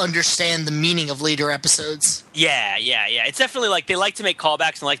required to understand the meaning of later episodes. Yeah. It's definitely like they like to make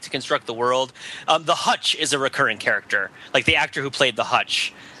callbacks and like to construct the world. The Hutch is a recurring character, like the actor who played the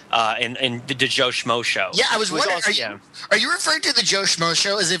Hutch in the Joe Schmo show. Yeah, I was wondering, are you referring to the Joe Schmo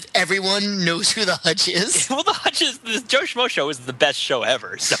show as if everyone knows who the Hutch is? Well, the Joe Schmo show is the best show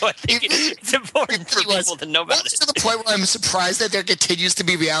ever, so I think it's important for people to know about it. To the point where I'm surprised that there continues to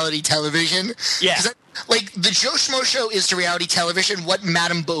be reality television. Yeah. Like, the Joe Schmo show is to reality television what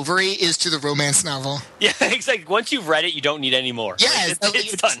Madame Bovary is to the romance novel. Yeah, exactly. Once you've read it, you don't need any more. Yeah, like,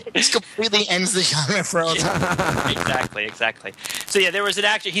 it's done. It completely ends the genre for all time. Exactly. So yeah, there was an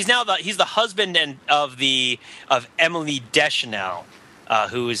actor. He's the husband of Emily Deschanel,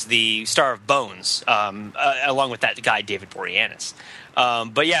 who is the star of Bones, along with that guy David Boreanaz.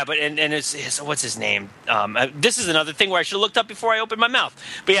 But it's what's his name? This is another thing where I should have looked up before I opened my mouth.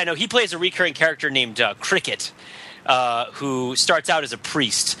 But yeah, no, he plays a recurring character named Cricket, who starts out as a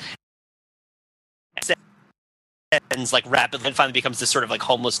priest. And like rapidly and finally becomes this sort of like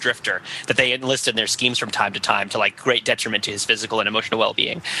homeless drifter that they enlist in their schemes from time to time, to like great detriment to his physical and emotional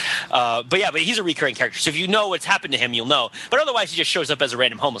well-being. But he's a recurring character. So if you know what's happened to him, you'll know. But otherwise, he just shows up as a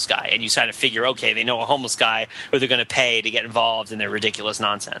random homeless guy, and you kind of figure, okay, they know a homeless guy who they're going to pay to get involved in their ridiculous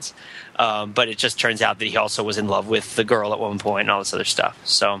nonsense. But it just turns out that he also was in love with the girl at one point and all this other stuff.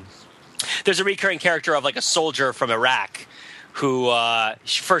 So there's a recurring character of like a soldier from Iraq who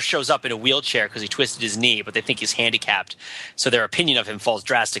first shows up in a wheelchair because he twisted his knee, but they think he's handicapped, so their opinion of him falls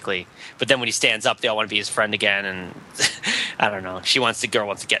drastically. But then when he stands up, they all want to be his friend again, and I don't know. The girl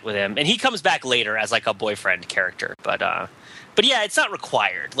wants to get with him, and he comes back later as like a boyfriend character. But yeah, it's not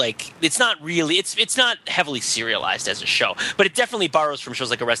required. Like, it's not really. It's not heavily serialized as a show, but it definitely borrows from shows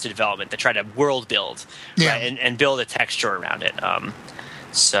like Arrested Development that try to world build, right, and build a texture around it.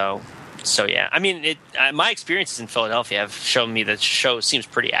 So yeah, I mean, my experiences in Philadelphia have shown me that the show seems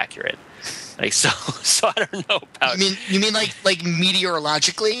pretty accurate. Like, so I don't know about. You mean like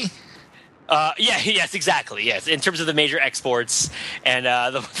meteorologically? Yes, exactly. Yes, in terms of the major exports and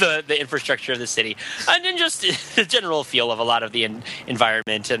the infrastructure of the city, and then just the general feel of a lot of the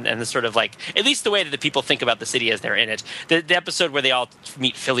environment and the sort of like, at least the way that the people think about the city as they're in it. The episode where they all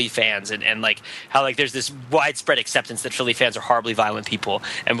meet Philly fans and like how like there's this widespread acceptance that Philly fans are horribly violent people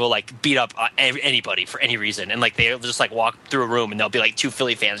and will like beat up anybody for any reason, and like they'll just like walk through a room and there'll be like two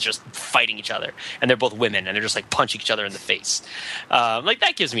Philly fans just fighting each other, and they're both women and they're just like punching each other in the face. Like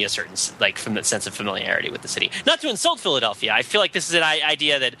that gives me a certain like from the sense of familiarity with the city. Not to insult Philadelphia, I feel like this is an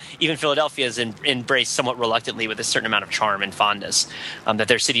idea that even Philadelphia is embraced somewhat reluctantly with a certain amount of charm and fondness, that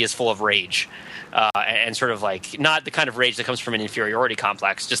their city is full of rage, and sort of like not the kind of rage that comes from an inferiority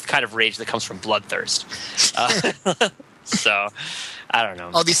complex, just the kind of rage that comes from bloodthirst. So I don't know.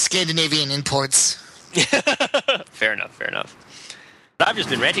 All these Scandinavian imports. Fair enough. I've just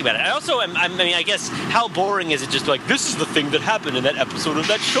been ranting about it. I guess, how boring is it just like, this is the thing that happened in that episode of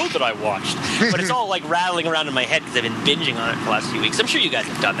that show that I watched? But it's all like rattling around in my head because I've been binging on it for the last few weeks. I'm sure you guys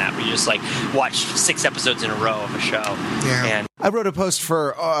have done that, where you just like watch 6 episodes in a row of a show. Yeah. And I wrote a post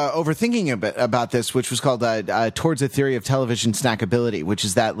for overthinking a bit about this, which was called Towards a Theory of Television Snackability, which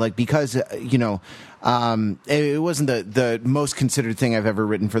is that like, because, It wasn't the most considered thing I've ever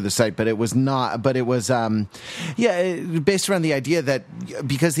written for the site, but it was not. But it was, based around the idea that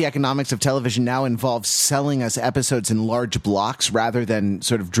because the economics of television now involves selling us episodes in large blocks rather than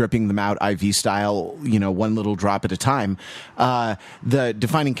sort of dripping them out IV style, one little drop at a time. The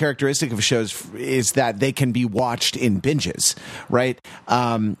defining characteristic of shows is that they can be watched in binges, right?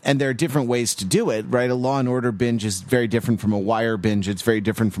 And there are different ways to do it, right? A Law and Order binge is very different from a Wire binge. It's very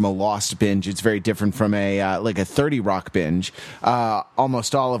different from a Lost binge. It's very different from a 30 Rock binge,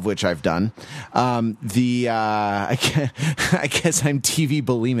 almost all of which I've done. I guess I'm TV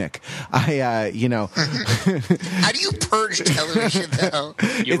bulimic. How do you purge television though?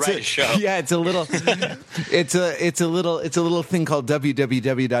 You write a show. Yeah, it's a little thing called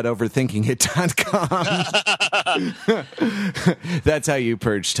www.overthinkingit.com. That's how you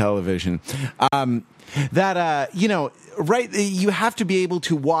purge television. Right, you have to be able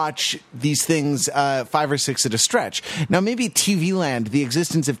to watch these things 5 or 6 at a stretch. Now, maybe TV Land, the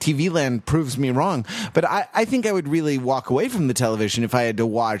existence of TV Land proves me wrong, but I think I would really walk away from the television if I had to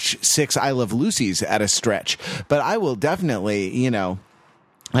watch 6 I Love Lucys at a stretch. But I will definitely,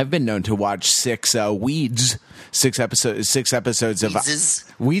 I've been known to watch 6 Weeds, 6 episodes of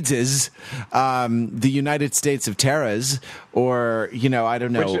Weeds, the United States of Terras, or I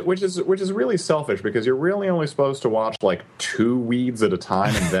don't know, which is really selfish because you're really only supposed to watch like 2 Weeds at a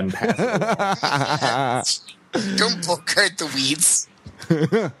time and then pass it along. Don't bogart the Weeds.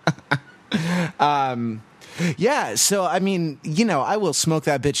 Yeah, so I mean, I will smoke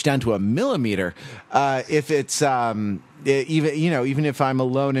that bitch down to a millimeter if it's even if I'm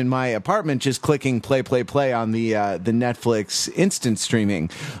alone in my apartment, just clicking play on the Netflix instant streaming,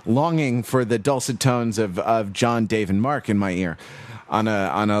 longing for the dulcet tones of John, Dave, and Mark in my ear on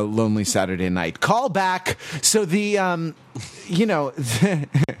a lonely Saturday night. Call back. So the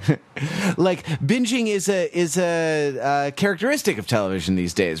like binging is a characteristic of television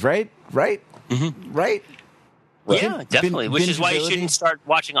these days, right? Mm-hmm. Right. Yeah, definitely. Which is why you shouldn't start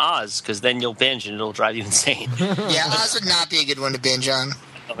watching Oz, because then you'll binge and it'll drive you insane. Yeah, Oz would not be a good one to binge on.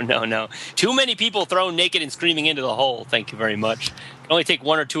 No. Too many people thrown naked and screaming into the hole. Thank you very much. Can only take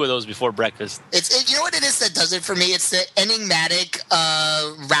 1 or 2 of those before breakfast. You know what it is that does it for me? It's the enigmatic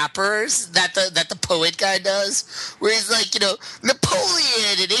rappers that the poet guy does, where he's like,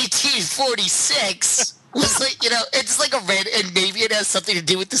 Napoleon in 1846 was like, it's like a red, and maybe it has something to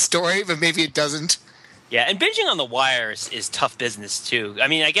do with the story, but maybe it doesn't. Yeah, and binging on The Wire is tough business too. I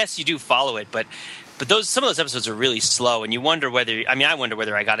mean, I guess you do follow it, but some of those episodes are really slow, and you wonder whether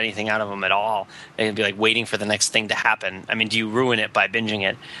I got anything out of them at all. And it'd be like waiting for the next thing to happen. I mean, do you ruin it by binging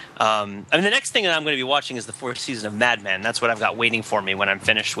it? The next thing that I'm going to be watching is the 4th season of Mad Men. That's what I've got waiting for me when I'm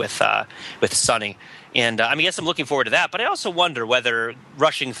finished with Sunny. And I guess I'm looking forward to that. But I also wonder whether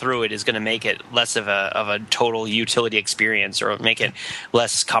rushing through it is going to make it less of a total utility experience, or make it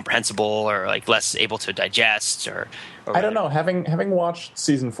less comprehensible, or like less able to digest, or I don't know. Having watched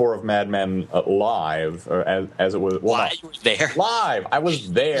season 4 of Mad Men live, or as it was, you were there live. I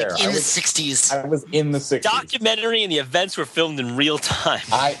was there like in the 60s. I was in the 60s. Documentary, and the events were filmed in real time.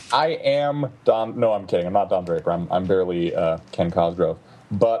 I am Don. No, I'm kidding. I'm not Don Draper. I'm barely Ken Cosgrove.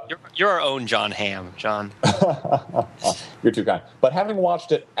 But you're our own John Hamm, John. You're too kind. But having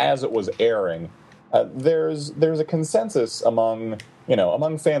watched it as it was airing, there's a consensus among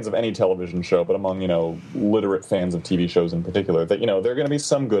fans of any television show, but among literate fans of TV shows in particular, that there are going to be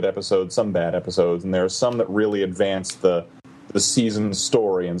some good episodes, some bad episodes, and there are some that really advance the season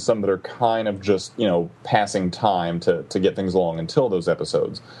story, and some that are kind of just passing time to get things along until those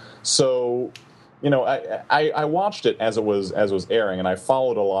episodes. So. I watched it as it was airing, and I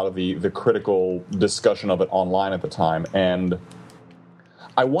followed a lot of the critical discussion of it online at the time, and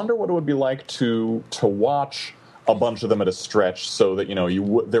I wonder what it would be like to watch a bunch of them at a stretch, so that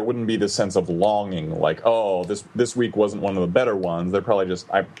there wouldn't be this sense of longing, like, oh, this week wasn't one of the better ones. I probably just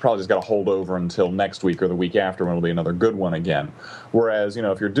got to hold over until next week or the week after when it'll be another good one again. Whereas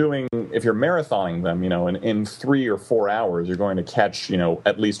if you're marathoning them, in 3 or 4 hours, you're going to catch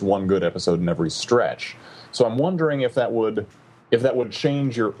at least one good episode in every stretch. So I'm wondering if that would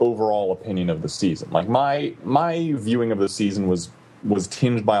change your overall opinion of the season. Like my viewing of the season was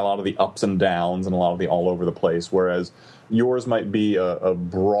tinged by a lot of the ups and downs and a lot of the all over the place, whereas yours might be a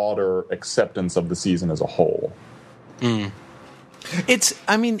broader acceptance of the season as a whole. Mm.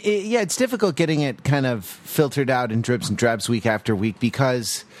 It's difficult getting it kind of filtered out in drips and drabs week after week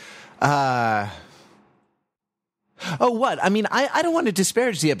because I don't want to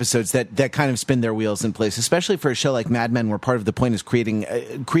disparage the episodes that kind of spin their wheels in place, especially for a show like Mad Men, where part of the point is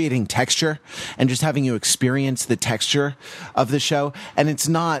creating texture and just having you experience the texture of the show. And it's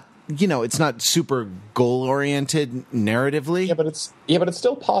not, it's not super goal oriented narratively. Yeah, but it's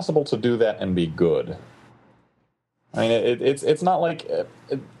still possible to do that and be good. I mean, it's not like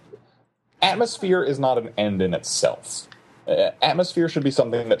atmosphere is not an end in itself. Atmosphere should be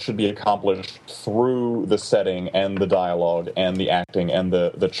something that should be accomplished through the setting and the dialogue and the acting and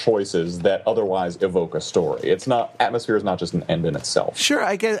the choices that otherwise evoke a story. Atmosphere is not just an end in itself. Sure,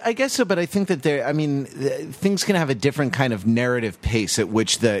 I guess so, but I think that things can have a different kind of narrative pace at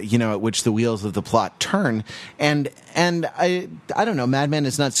which the wheels of the plot turn, and I don't know, Mad Men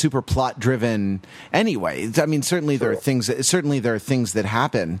is not super plot driven anyway. I mean, certainly there are things that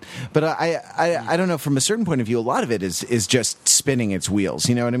happen, but I don't know, from a certain point of view, a lot of it is just spinning its wheels.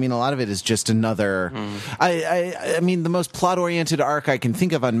 You know what I mean? A lot of it is just another. I mean, the most plot oriented arc I can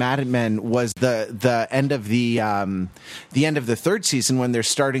think of on Mad Men was the end of the end of the third season, when they're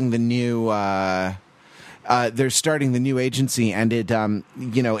starting the new. They're starting the new agency, and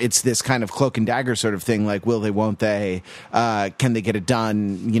it's this kind of cloak and dagger sort of thing. Like, will they? Won't they? Can they get it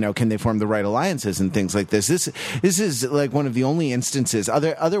done? Can they form the right alliances and things like this? This is like one of the only instances.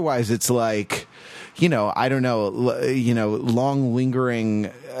 Otherwise, it's like, I don't know, long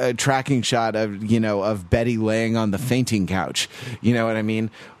lingering tracking shot of Betty laying on the fainting couch. You know what I mean?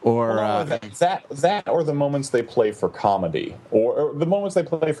 Or that or the moments they play for comedy, or the moments they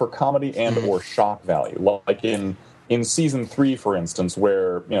play for comedy and or shock value, like in season 3, for instance,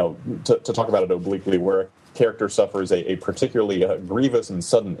 where to talk about it obliquely, where a character suffers a particularly grievous and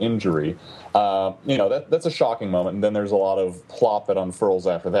sudden injury. That's a shocking moment, and then there's a lot of plot that unfurls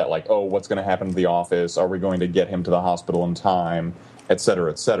after that, like, oh, what's going to happen to the office? Are we going to get him to the hospital in time? Et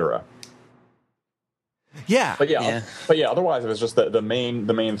cetera, et cetera. Yeah, but otherwise it was just the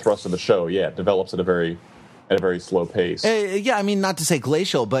main thrust of the show. Yeah, it develops at a very slow pace. I mean, not to say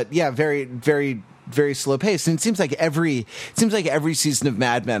glacial, but yeah, very, very, very slow pace. And it seems like every season of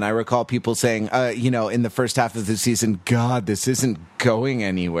Mad Men, I recall people saying, in the first half of the season, God, this isn't going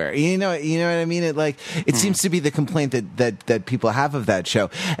anywhere. You know what I mean? It seems to be the complaint that people have of that show.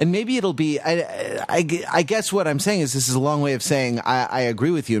 And maybe it'll be, I guess what I'm saying is, this is a long way of saying I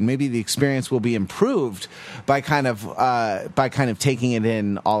agree with you, and maybe the experience will be improved by kind of taking it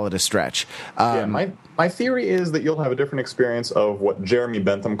in all at a stretch. My theory is that you'll have a different experience of what Jeremy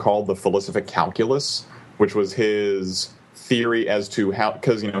Bentham called the philosophic calculus, which was his theory as to how,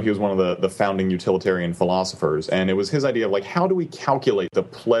 because he was one of the founding utilitarian philosophers, and it was his idea of, like, how do we calculate the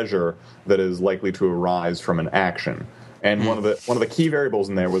pleasure that is likely to arise from an action? And one of the key variables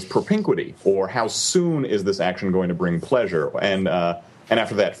in there was propinquity, or how soon is this action going to bring pleasure, and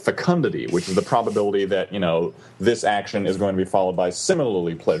after that, fecundity, which is the probability that this action is going to be followed by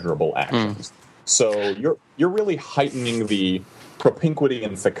similarly pleasurable actions. So you're really heightening the propinquity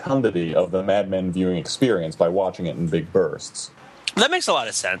and fecundity of the Mad Men viewing experience by watching it in big bursts. That makes a lot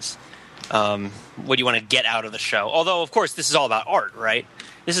of sense. What do you want to get out of the show? Although, of course, this is all about art, right?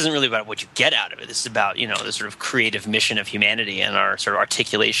 This isn't really about what you get out of it. This is about, the sort of creative mission of humanity and our sort of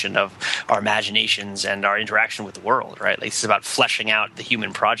articulation of our imaginations and our interaction with the world, right? Like, this is about fleshing out the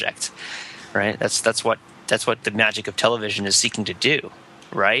human project, right? That's what the magic of television is seeking to do,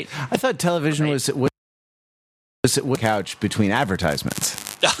 right? I thought television was a couch between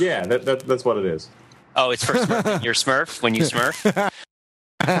advertisements. Yeah, that's what it is. Oh, it's for smurfing. You're Smurf when you smurf?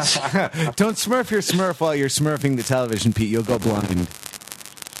 Don't smurf your smurf while you're smurfing the television, Pete. You'll go blind.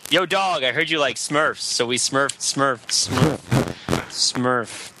 Yo, dog, I heard you like Smurfs, so we smurf.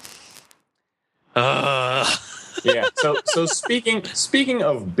 Yeah, so speaking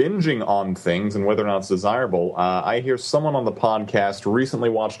of binging on things and whether or not it's desirable, I hear someone on the podcast recently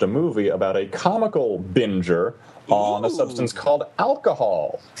watched a movie about a comical binger on a substance called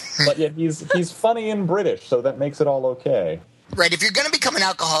alcohol. But yet he's funny and British, so that makes it all okay. Right, if you're going to become an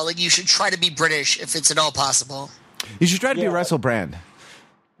alcoholic, you should try to be British if it's at all possible. You should try to be Russell Brand.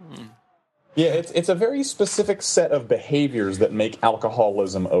 Yeah, it's a very specific set of behaviors that make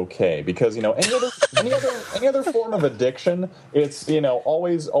alcoholism okay, because any other form of addiction, it's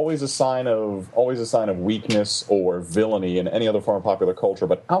always a sign of weakness or villainy in any other form of popular culture.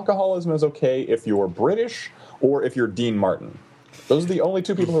 But alcoholism is okay if you're British or if you're Dean Martin. Those are the only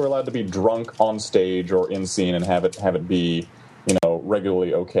two people who are allowed to be drunk on stage or in scene and have it be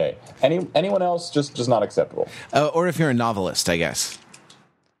regularly okay. Anyone else just not acceptable. Or if you're a novelist, I guess.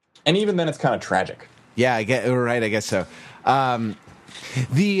 And even then, it's kind of tragic. Yeah, I guess so. I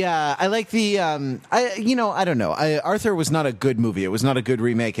like the. I don't know. Arthur was not a good movie. It was not a good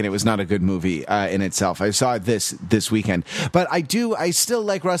remake, and it was not a good movie in itself. I saw it this weekend, but I still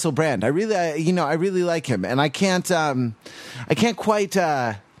like Russell Brand. I really like him, and I can't quite.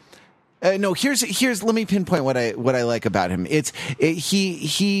 No, here's. Let me pinpoint what I like about him.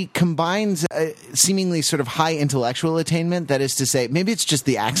 He combines seemingly sort of high intellectual attainment. That is to say, maybe it's just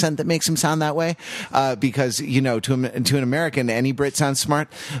the accent that makes him sound that way. Because to an American, any Brit sounds smart.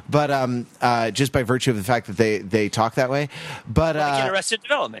 But just by virtue of the fact that they talk that way. But like in Arrested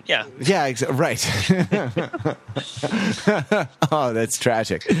Development, yeah. Yeah, right. Oh, that's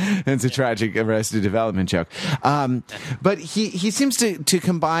tragic. It's a tragic Arrested Development joke. But he seems to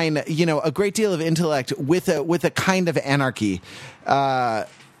combine, a great deal of intellect with a kind of anarchy. And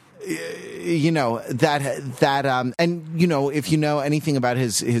if you know anything about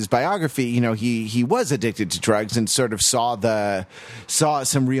his biography, he was addicted to drugs and sort of saw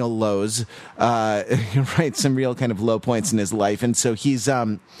some real lows, right? Some real kind of low points in his life. And so he's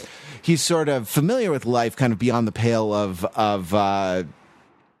sort of familiar with life kind of beyond the pale of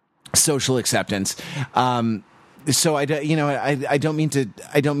social acceptance. So I don't mean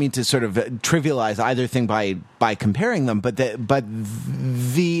to sort of trivialize either thing by comparing them, but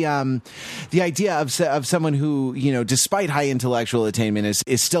the idea of someone who, despite high intellectual attainment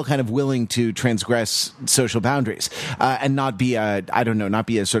is still kind of willing to transgress social boundaries, and not be a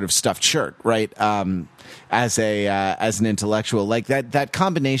sort of stuffed shirt, right? As an intellectual, like that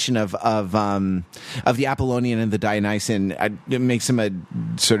combination of the Apollonian and the Dionysian, it makes him a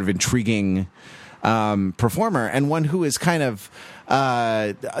sort of intriguing performer, and one who is kind of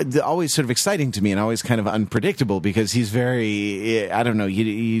always sort of exciting to me and always kind of unpredictable, because he's very, I don't know,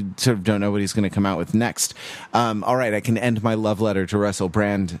 you sort of don't know what he's going to come out with next. All right, I can end my love letter to Russell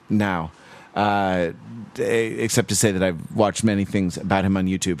Brand now. Except to say that I've watched many things about him on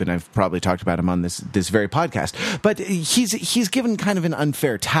YouTube, and I've probably talked about him on this very podcast. But he's given kind of an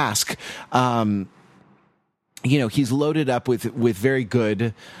unfair task. He's loaded up with very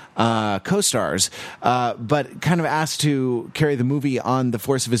good co-stars, but kind of asked to carry the movie on the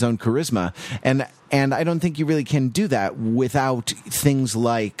force of his own charisma, and I don't think you really can do that without things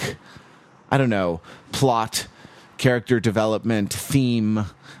like, I don't know, plot, character development, theme.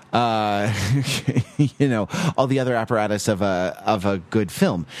 All the other apparatus of a good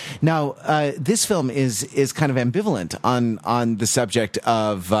film. Now, this film is kind of ambivalent on the subject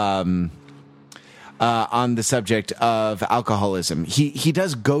of alcoholism. He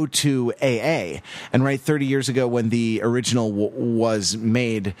does go to AA, and right 30 years ago when the original was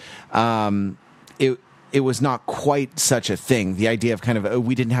made, it was not quite such a thing. The idea of kind of,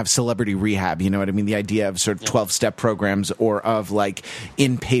 we didn't have celebrity rehab, you know what I mean? The idea of sort of 12-step programs or of like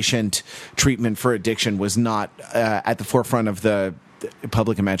inpatient treatment for addiction was not at the forefront of the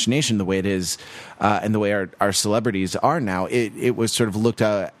public imagination the way it is, and the way our celebrities are now. It was sort of looked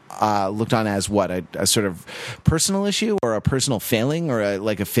on as what, a sort of personal issue or a personal failing, or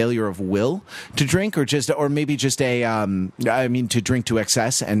like a failure of will to drink, or maybe just to drink to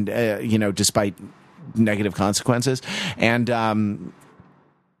excess and despite negative consequences, and and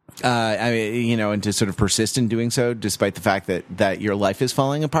to sort of persist in doing so despite the fact that your life is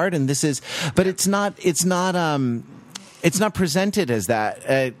falling apart. And this is, but it's not presented as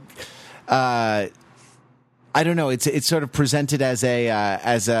that. I don't know. It's sort of presented as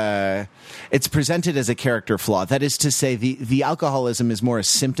a character flaw. That is to say, the alcoholism is more a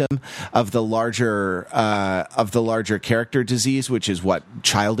symptom of the larger character disease, which is what,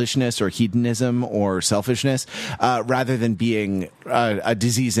 childishness or hedonism or selfishness, rather than being a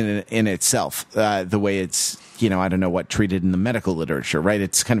disease in itself. The way it's, I don't know what, treated in the medical literature, right?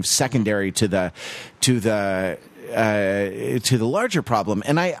 It's kind of secondary to the larger problem.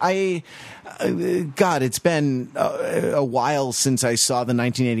 And God, it's been a while since I saw the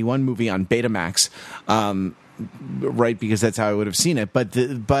 1981 movie on Betamax, right? Because that's how I would have seen it. But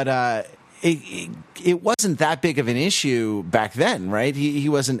it wasn't that big of an issue back then, right? He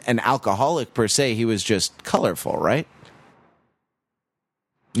wasn't an alcoholic per se. He was just colorful, right?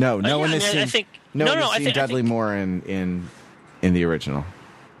 No one has seen Dudley Moore in the original.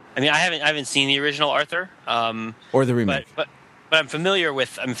 I mean, I haven't seen the original Arthur, or the remake, but I'm familiar with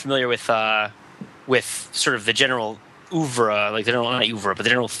sort of the general oeuvre, like not oeuvre, but the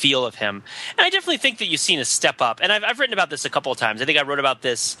general feel of him. And I definitely think that you've seen a step up. And I've written about this a couple of times. I think I wrote about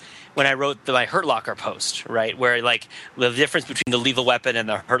this when I wrote my Hurt Locker post, right? Where like the difference between the Lethal Weapon and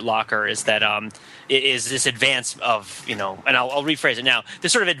the Hurt Locker is that is this advance of, and I'll rephrase it now,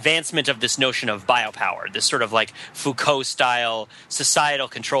 this sort of advancement of this notion of biopower, this sort of like Foucault-style societal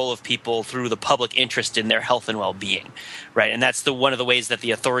control of people through the public interest in their health and well-being, right? And that's one of the ways that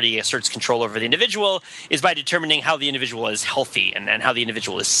the authority asserts control over the individual is by determining how the individual is healthy and how the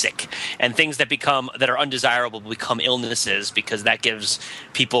individual is sick. And things that are undesirable become illnesses because that gives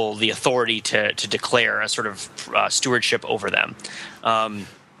people the authority to declare a sort of stewardship over them.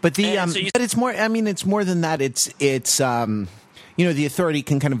 But but it's more. I mean, it's more than that. It's the authority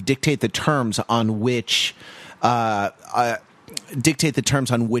can kind of dictate the terms on which. Dictate the terms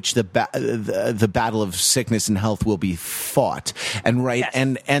on which the battle of sickness and health will be fought, and right,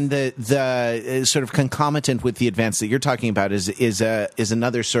 yes. and the sort of concomitant with the advance that you're talking about is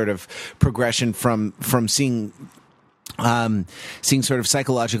another sort of progression from seeing sort of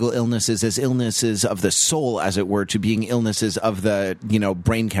psychological illnesses as illnesses of the soul, as it were, to being illnesses of the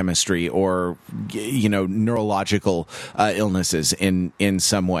brain chemistry or neurological illnesses in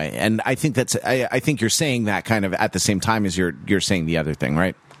some way. And I think I think you're saying that kind of at the same time as you're saying the other thing,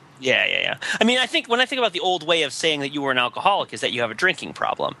 right? Yeah. I mean, I think when I think about the old way of saying that you were an alcoholic is that you have a drinking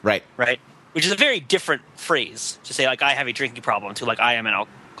problem, right? Which is a very different phrase to say like I have a drinking problem to like I am an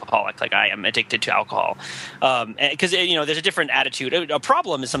alcoholic, like I am addicted to alcohol, because there's a different attitude. A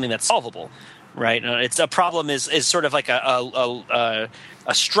problem is something that's solvable, right? It's a problem is sort of like a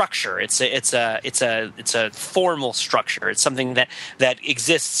structure. It's a formal structure. It's something that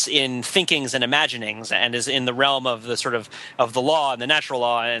exists in thinkings and imaginings and is in the realm of the sort of the law and the natural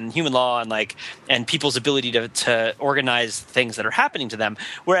law and human law and people's ability to organize things that are happening to them.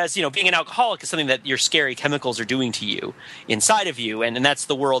 Whereas being an alcoholic is something that your scary chemicals are doing to you inside of you, and that's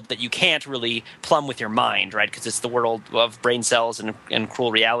the world that you can't really plumb with your mind, right? Because it's the world of brain cells and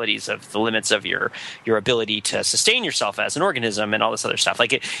cruel realities of the limits of your ability to sustain yourself as an organism and all this other stuff.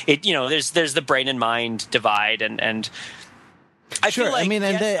 Like there's the brain and mind divide, and I feel like,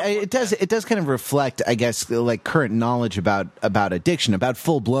 it does kind of reflect, I guess, like current knowledge about addiction, about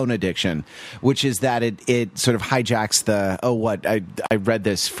full blown addiction, which is that it sort of hijacks I read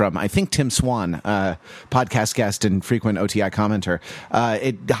this from, I think, Tim Swan, podcast guest and frequent OTI commenter.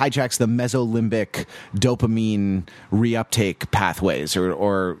 It hijacks the mesolimbic dopamine reuptake pathways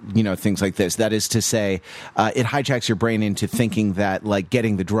or things like this. That is to say, it hijacks your brain into thinking that like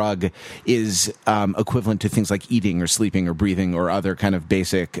getting the drug is equivalent to things like eating or sleeping or breathing or other kind of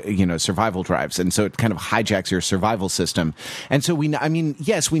basic, survival drives. And so it kind of hijacks your survival system. And so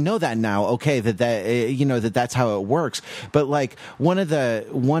yes, we know that now. Okay. That's how it works. But like one of the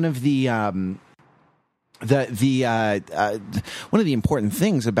important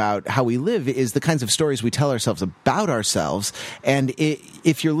things about how we live is the kinds of stories we tell ourselves about ourselves. And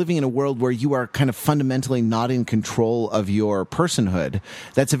if you're living in a world where you are kind of fundamentally not in control of your personhood,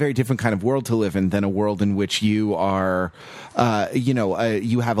 that's a very different kind of world to live in than a world in which you are,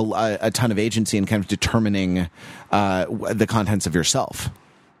 you have a ton of agency in kind of determining the contents of yourself.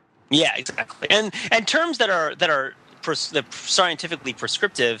 Yeah, exactly. And terms that are scientifically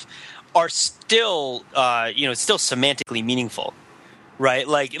prescriptive are still still semantically meaningful, right?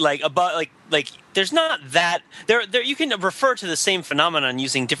 Like there's not that there you can refer to the same phenomenon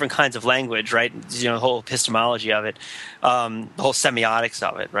using different kinds of language, right? The whole epistemology of it, the whole semiotics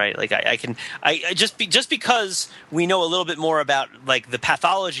of it, right? Like I just because we know a little bit more about like the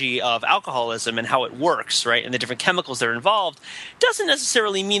pathology of alcoholism and how it works, right, and the different chemicals that are involved, doesn't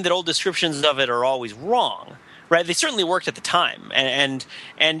necessarily mean that old descriptions of it are always wrong. Right, they certainly worked at the time, and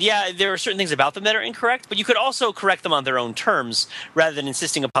yeah, there are certain things about them that are incorrect, but you could also correct them on their own terms rather than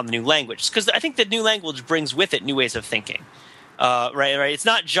insisting upon the new language, because I think the new language brings with it new ways of thinking. Right. It's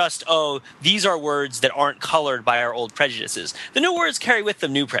not just these are words that aren't colored by our old prejudices. The new words carry with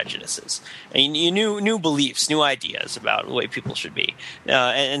them new prejudices, new beliefs, new ideas about the way people should be,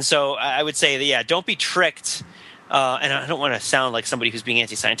 and so I would say that don't be tricked. And I don't want to sound like somebody who's being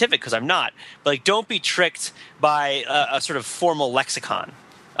anti-scientific because I'm not, but like don't be tricked by a sort of formal lexicon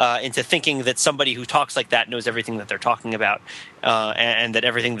into thinking that somebody who talks like that knows everything that they're talking about, and that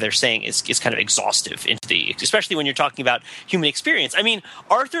everything they're saying is kind of exhaustive especially when you're talking about human experience. I mean,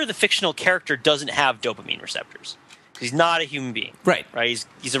 Arthur, the fictional character, doesn't have dopamine receptors. He's not a human being, right?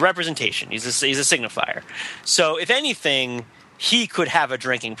 He's a representation. He's a signifier. So if anything, he could have a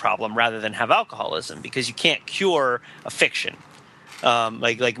drinking problem rather than have alcoholism, because you can't cure a fiction.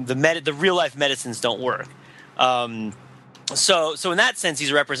 Like the real life medicines don't work. So in that sense, he's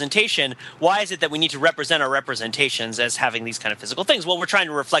a representation. Why is it that we need to represent our representations as having these kind of physical things? Well, we're trying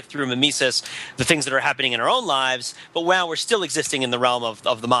to reflect through mimesis the things that are happening in our own lives, but now we're still existing in the realm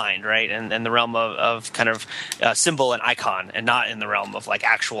of the mind, right? And the realm of kind of symbol and icon, and not in the realm of like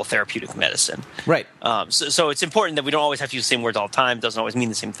actual therapeutic medicine. Right. So it's important that we don't always have to use the same words all the time. It doesn't always mean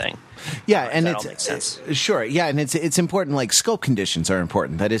the same thing. Yeah, and that all makes sense. Sure. Yeah, and it's important. Like scope conditions are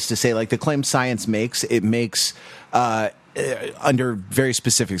important. That is to say, like the claim science makes, under very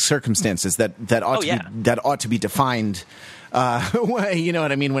specific circumstances that ought to be defined You know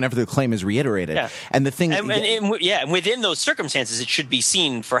what I mean? Whenever the claim is reiterated, and the thing, and within those circumstances, it should be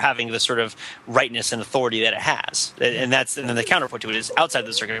seen for having the sort of rightness and authority that it has, and then the counterpoint to it is outside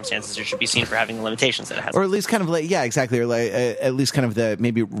those circumstances, it should be seen for having the limitations that it has, or at least kind of like exactly, or like at least kind of the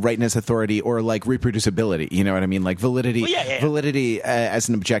maybe rightness, authority, or like reproducibility. You know what I mean? Like validity, validity as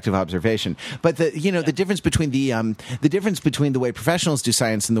an objective observation. But the difference between the way professionals do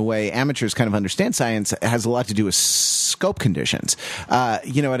science and the way amateurs kind of understand science has a lot to do with scope conditions.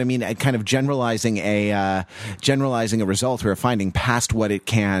 You know what I mean? Kind of generalizing a result or a finding past what it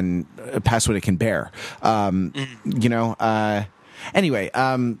can bear. Anyway,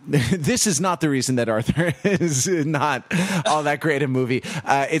 this is not the reason that Arthur is not all that great a movie.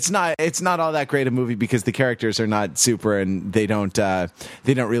 It's not all that great a movie because the characters are not super and they don't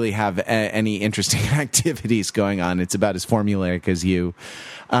really have any interesting activities going on. It's about as formulaic as you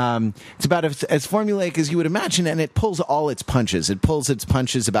would imagine, and it pulls all its punches. It pulls its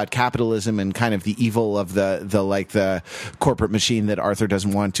punches about capitalism and kind of the evil of the corporate machine that Arthur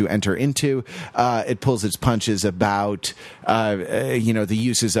doesn't want to enter into. It pulls its punches about the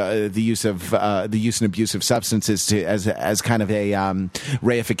use and abuse of substances as kind of a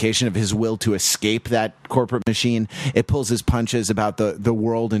reification of his will to escape that corporate machine. It pulls his punches about the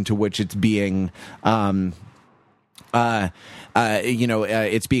world into which it's being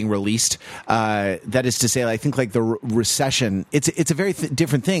it's being released. That is to say, I think like the recession, it's a very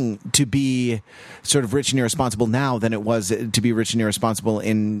different thing to be sort of rich and irresponsible now than it was to be rich and irresponsible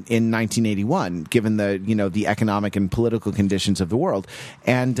in 1981, given the economic and political conditions of the world.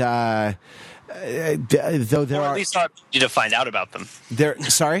 And though there at least our ability to find out about them.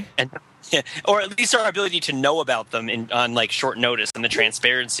 Sorry? Or at least our ability to know about them on like short notice and the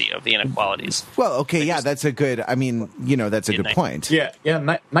transparency of the inequalities. Well, okay, that's a good. I mean, that's a good point. Yeah.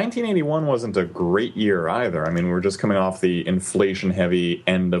 1981 wasn't a great year either. I mean, we're just coming off the inflation-heavy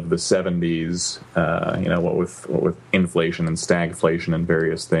end of the 70s. What with inflation and stagflation and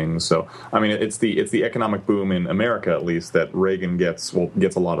various things. So, I mean, it's the economic boom in America, at least, that Reagan gets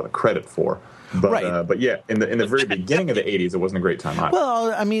a lot of the credit for. But right. But yeah, in the very beginning of the 80s, it wasn't a great time either.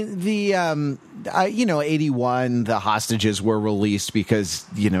 Well, I mean, the 81, the hostages were released because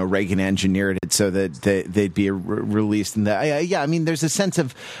Reagan engineered it so that they'd be released. And I mean, there's a sense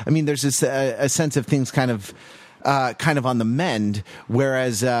of things kind of on the mend,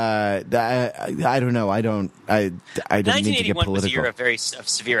 whereas I don't know. I don't mean to get political. 1981 was a year of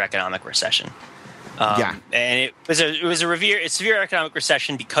severe economic recession. And it was a severe economic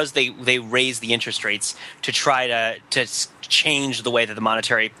recession because they raised the interest rates to try to change the way that the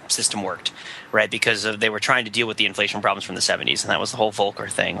monetary system worked, right? Because they were trying to deal with the inflation problems from the 70s, and that was the whole Volcker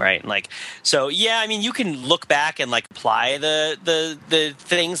thing, right? And I mean, you can look back and apply the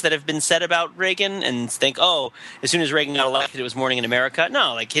things that have been said about Reagan and think, oh, as soon as Reagan got elected, it was morning in America.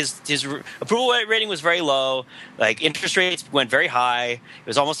 No, his approval rating was very low. Interest rates went very high. It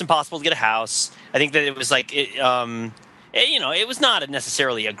was almost impossible to get a house. I think that it was it was not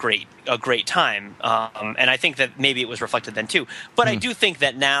necessarily a great time, and I think that maybe it was reflected then too. But I do think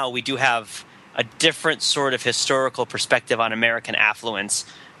that now we do have a different sort of historical perspective on American affluence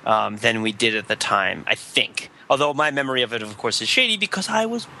than we did at the time, I think. Although my memory of it, of course, is shady because I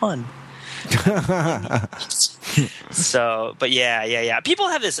was one. So, but yeah. People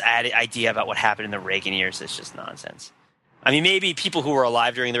have this idea about what happened in the Reagan years. It's just nonsense. I mean, maybe people who were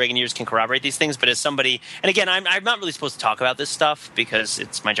alive during the Reagan years can corroborate these things, but as somebody, and again, I'm not really supposed to talk about this stuff because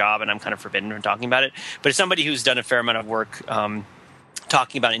it's my job and I'm kind of forbidden from talking about it, but as somebody who's done a fair amount of work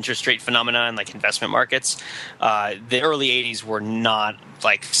talking about interest rate phenomena and investment markets, the early 80s were not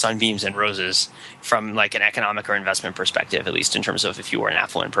sunbeams and roses from an economic or investment perspective, at least in terms of if you were an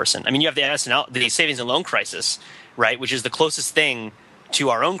affluent person. I mean, you have the savings and loan crisis, right, which is the closest thing to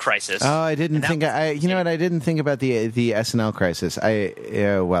our own crisis. Oh, I didn't think. I didn't think about the SNL crisis.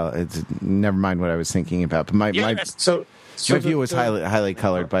 Never mind what I was thinking about. But my view was highly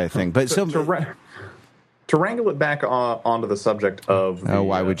colored by a thing. But to wrangle it back onto the subject of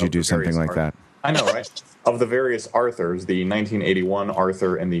why would you do something like that? I know, right? Of the various Arthurs, the 1981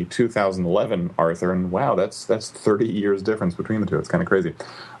 Arthur and the 2011 Arthur, and wow, that's 30 years difference between the two. It's kind of crazy.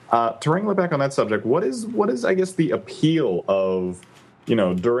 To wrangle it back on that subject, what is I guess the appeal of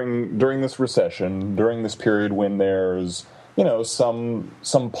during this recession, during this period when there's, some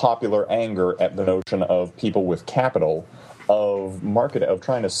popular anger at the notion of people with capital of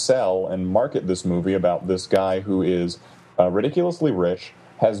trying to sell and market this movie about this guy who is ridiculously rich,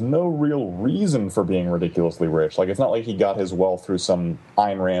 has no real reason for being ridiculously rich. It's not like he got his wealth through some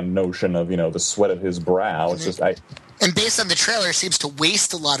Ayn Rand notion of, the sweat of his brow. It's just and based on the trailer, seems to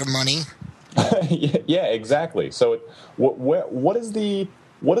waste a lot of money. Yeah, exactly. So, what is the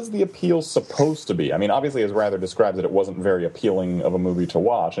appeal supposed to be? I mean, obviously, as Rather describes it, it wasn't very appealing of a movie to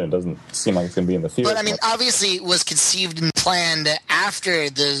watch, and it doesn't seem like it's going to be in the theater. But I mean, obviously, it was conceived and planned after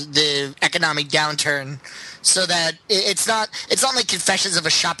the economic downturn, so that it's not like Confessions of a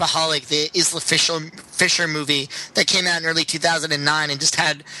Shopaholic, the Isla Fisher movie that came out in early 2009 and just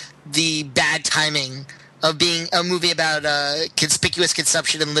had the bad timing of being a movie about conspicuous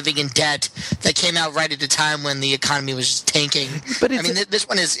consumption and living in debt that came out right at a time when the economy was just tanking. But I mean, this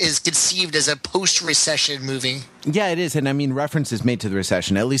one is conceived as a post-recession movie. Yeah, it is, and I mean, references made to the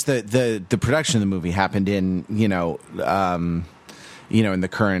recession. At least the production of the movie happened in in the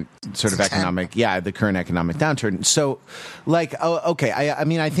current sort of the current economic downturn. So, like, I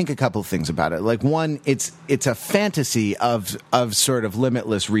mean, I think a couple of things about it. Like, one, it's a fantasy of sort of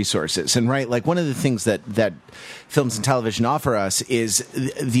limitless resources, and right, like one of the things that films and television offer us is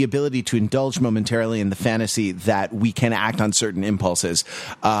the ability to indulge momentarily in the fantasy that we can act on certain impulses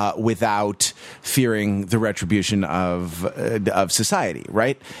without fearing the retribution of society,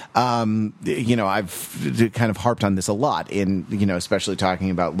 right? I've kind of harped on this a lot in, especially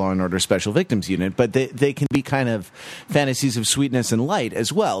talking about Law and Order Special Victims Unit, but they can be kind of fantasies of sweetness and light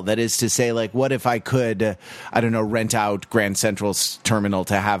as well. That is to say, like, what if I could, rent out Grand Central's terminal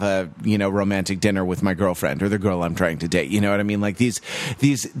to have a, romantic dinner with my girlfriend or the girl I'm trying to date? You know what I mean? Like these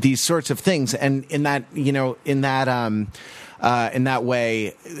sorts of things. And in that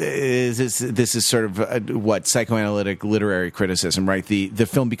way, this is sort of what psychoanalytic literary criticism, right? The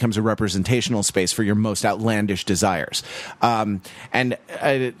film becomes a representational space for your most outlandish desires, and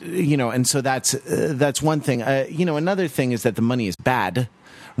so that's one thing. Another thing is that the money is bad.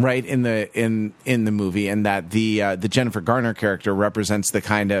 Right in the movie, and that the Jennifer Garner character represents the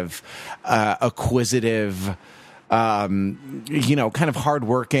kind of acquisitive, kind of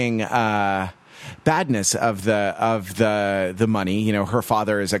hardworking badness of the money. Her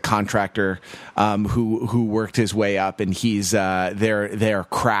father is a contractor who worked his way up, and he's they're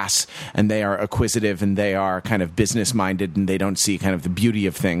crass and they are acquisitive and they are kind of business minded and they don't see kind of the beauty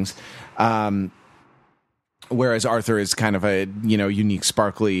of things. Whereas Arthur is kind of a unique,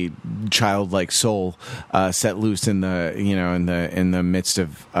 sparkly, childlike soul set loose in the midst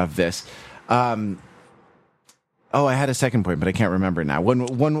of this. I had a second point, but I can't remember now.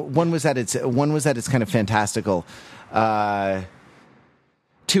 One was that it's kind of fantastical.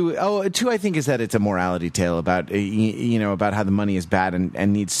 Two, I think, is that it's a morality tale about about how the money is bad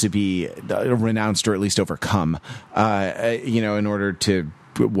and needs to be renounced or at least overcome. In order to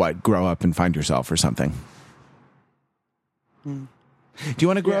grow up and find yourself or something. Do you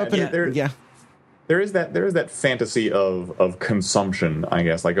want to grow up? There is that fantasy of consumption, I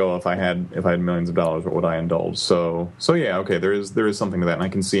guess. Like, if I had millions of dollars, what would I indulge? So yeah, okay. There is something to that, and I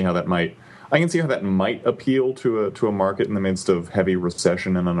can see how that might appeal to a market in the midst of heavy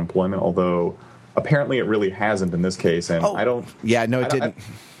recession and unemployment. Although apparently it really hasn't in this case, and I don't. Yeah, no, it didn't.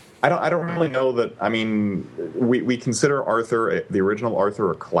 I don't really know that. I mean, we consider Arthur, the original Arthur,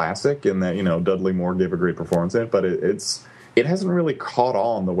 a classic in that Dudley Moore gave a great performance in it, but it hasn't really caught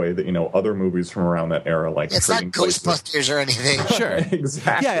on the way that other movies from around that era, like it's not Ghostbusters or anything. Sure,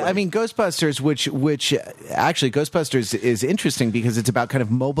 exactly. Yeah, I mean Ghostbusters, which actually Ghostbusters is interesting because it's about kind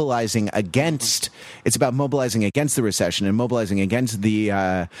of mobilizing against the recession and mobilizing against the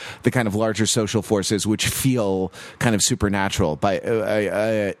kind of larger social forces which feel kind of supernatural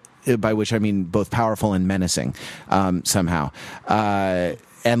by which I mean both powerful and menacing somehow.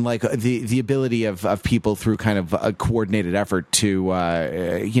 And like the ability of people through kind of a coordinated effort to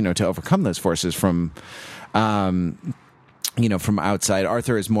to overcome those forces from from outside.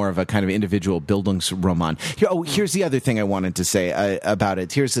 Arthur is more of a kind of individual Bildungsroman. Here's the other thing I wanted to say about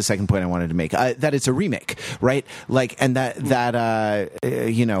it. Here's the second point I wanted to make. That it's a remake, right? Like, and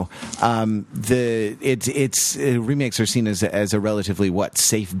remakes are seen as a relatively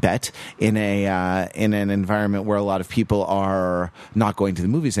safe bet in an environment where a lot of people are not going to the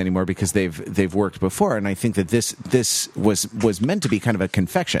movies anymore because they've worked before. And I think that this was meant to be kind of a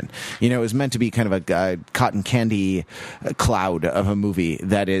confection. It was meant to be kind of a cotton candy cloud of a movie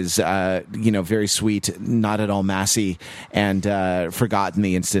that is very sweet, not at all massy, and forgotten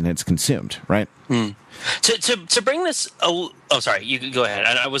the instant it's consumed, right? To bring this sorry, you can go ahead.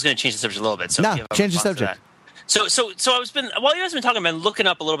 I was going to change the subject a little bit. So no, change the subject. So while you guys have been talking, I've been looking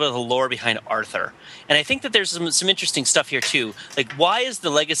up a little bit of the lore behind Arthur, and I think that there's some interesting stuff here too. Like, why is the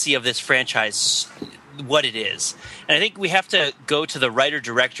legacy of this franchise what it is? And I think we have to go to the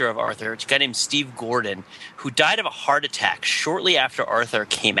writer-director of Arthur, a guy named Steve Gordon, who died of a heart attack shortly after Arthur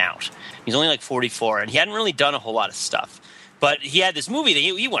came out. He's only like 44, and he hadn't really done a whole lot of stuff. But he had this movie that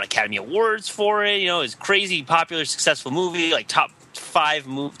he won Academy Awards for it. You know, it's crazy popular, successful movie, like top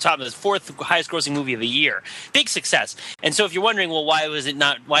the fourth highest grossing movie of the year. Big success. And so if you're wondering, well, why did it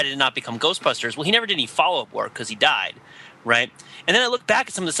not become Ghostbusters? Well, he never did any follow-up work because he died, right? And then I look back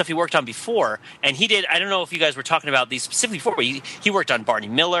at some of the stuff he worked on before, and he did, I don't know if you guys were talking about these specifically before, but he worked on Barney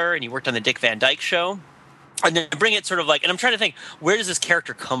Miller, and he worked on the Dick Van Dyke Show. And then bring it sort of like, and I'm trying to think, where does this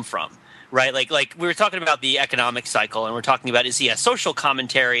character come from? Right, like we were talking about the economic cycle, and we're talking about, is he a social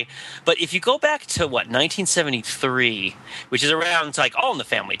commentary? But if you go back to 1973, which is around like All in the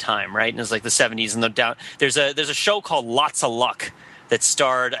Family time, right? And it's like the 70s, and there's a show called Lots of Luck that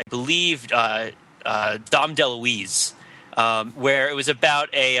starred, I believe, Dom DeLuise, where it was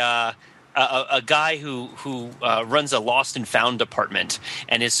about a guy who runs a lost and found department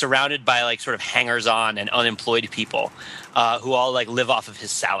and is surrounded by like sort of hangers-on and unemployed people who all like live off of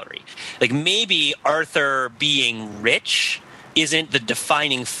his salary. Like maybe Arthur being rich isn't the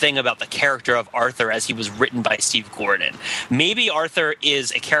defining thing about the character of Arthur as he was written by Steve Gordon. Maybe Arthur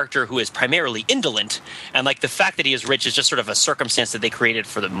is a character who is primarily indolent, and like the fact that he is rich is just sort of a circumstance that they created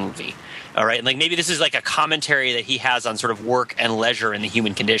for the movie. All right, and like maybe this is like a commentary that he has on sort of work and leisure in the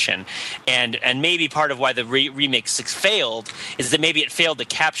human condition, and maybe part of why the remake 6 failed is that maybe it failed to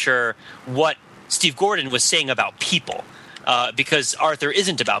capture what Steve Gordon was saying about people. Because Arthur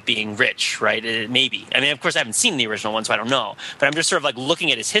isn't about being rich, right? Maybe. I mean, of course, I haven't seen the original one, so I don't know. But I'm just sort of like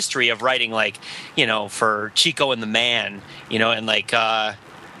looking at his history of writing, like, you know, for Chico and the Man, you know, and like,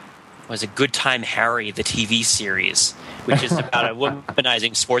 was it Good Time Harry, the TV series, which is about a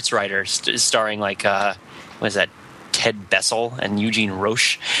womanizing sports writer starring like, what is that? Ted Bessel and Eugene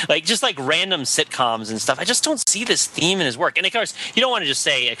Roche, like just like random sitcoms and stuff. I just don't see this theme in his work. And of course, you don't want to just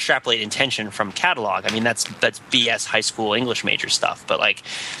say extrapolate intention from catalog. I mean, that's BS high school English major stuff. But like,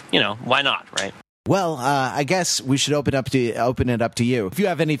 you know, why not, right? Well, I guess we should open it up to you. If you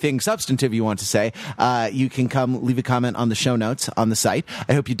have anything substantive you want to say, you can come leave a comment on the show notes on the site.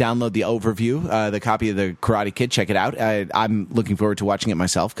 I hope you download the overview, the copy of the Karate Kid. Check it out. I'm looking forward to watching it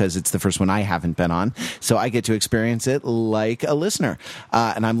myself because it's the first one I haven't been on, so I get to experience it like a listener,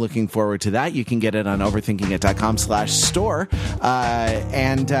 and I'm looking forward to that. You can get it on overthinkingit.com/store,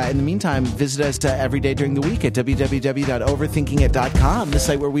 and in the meantime, visit us every day during the week at www.overthinkingit.com, the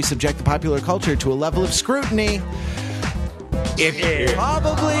site where we subject the popular culture to a level of scrutiny it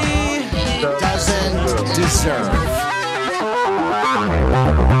probably doesn't deserve.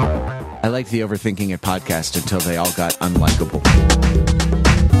 I liked the Overthinking It podcast until they all got unlikable.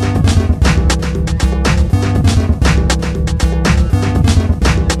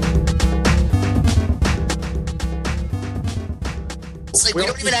 It's like we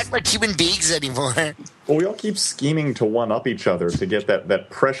don't even act like human beings anymore. Well, we all keep scheming to one-up each other to get that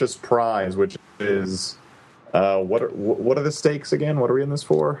precious prize, which is what are the stakes again? What are we in this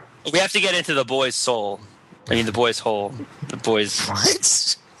for? We have to get into the boy's soul. I mean, the boy's hole. The boy's.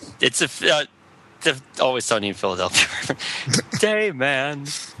 What? It's Always Sunny in Philadelphia. Dayman,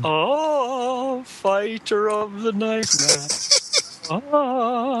 oh, fighter of the night, man.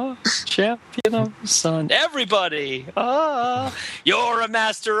 Ah, champion of the sun. Everybody, you're a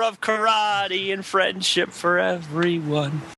master of karate and friendship for everyone.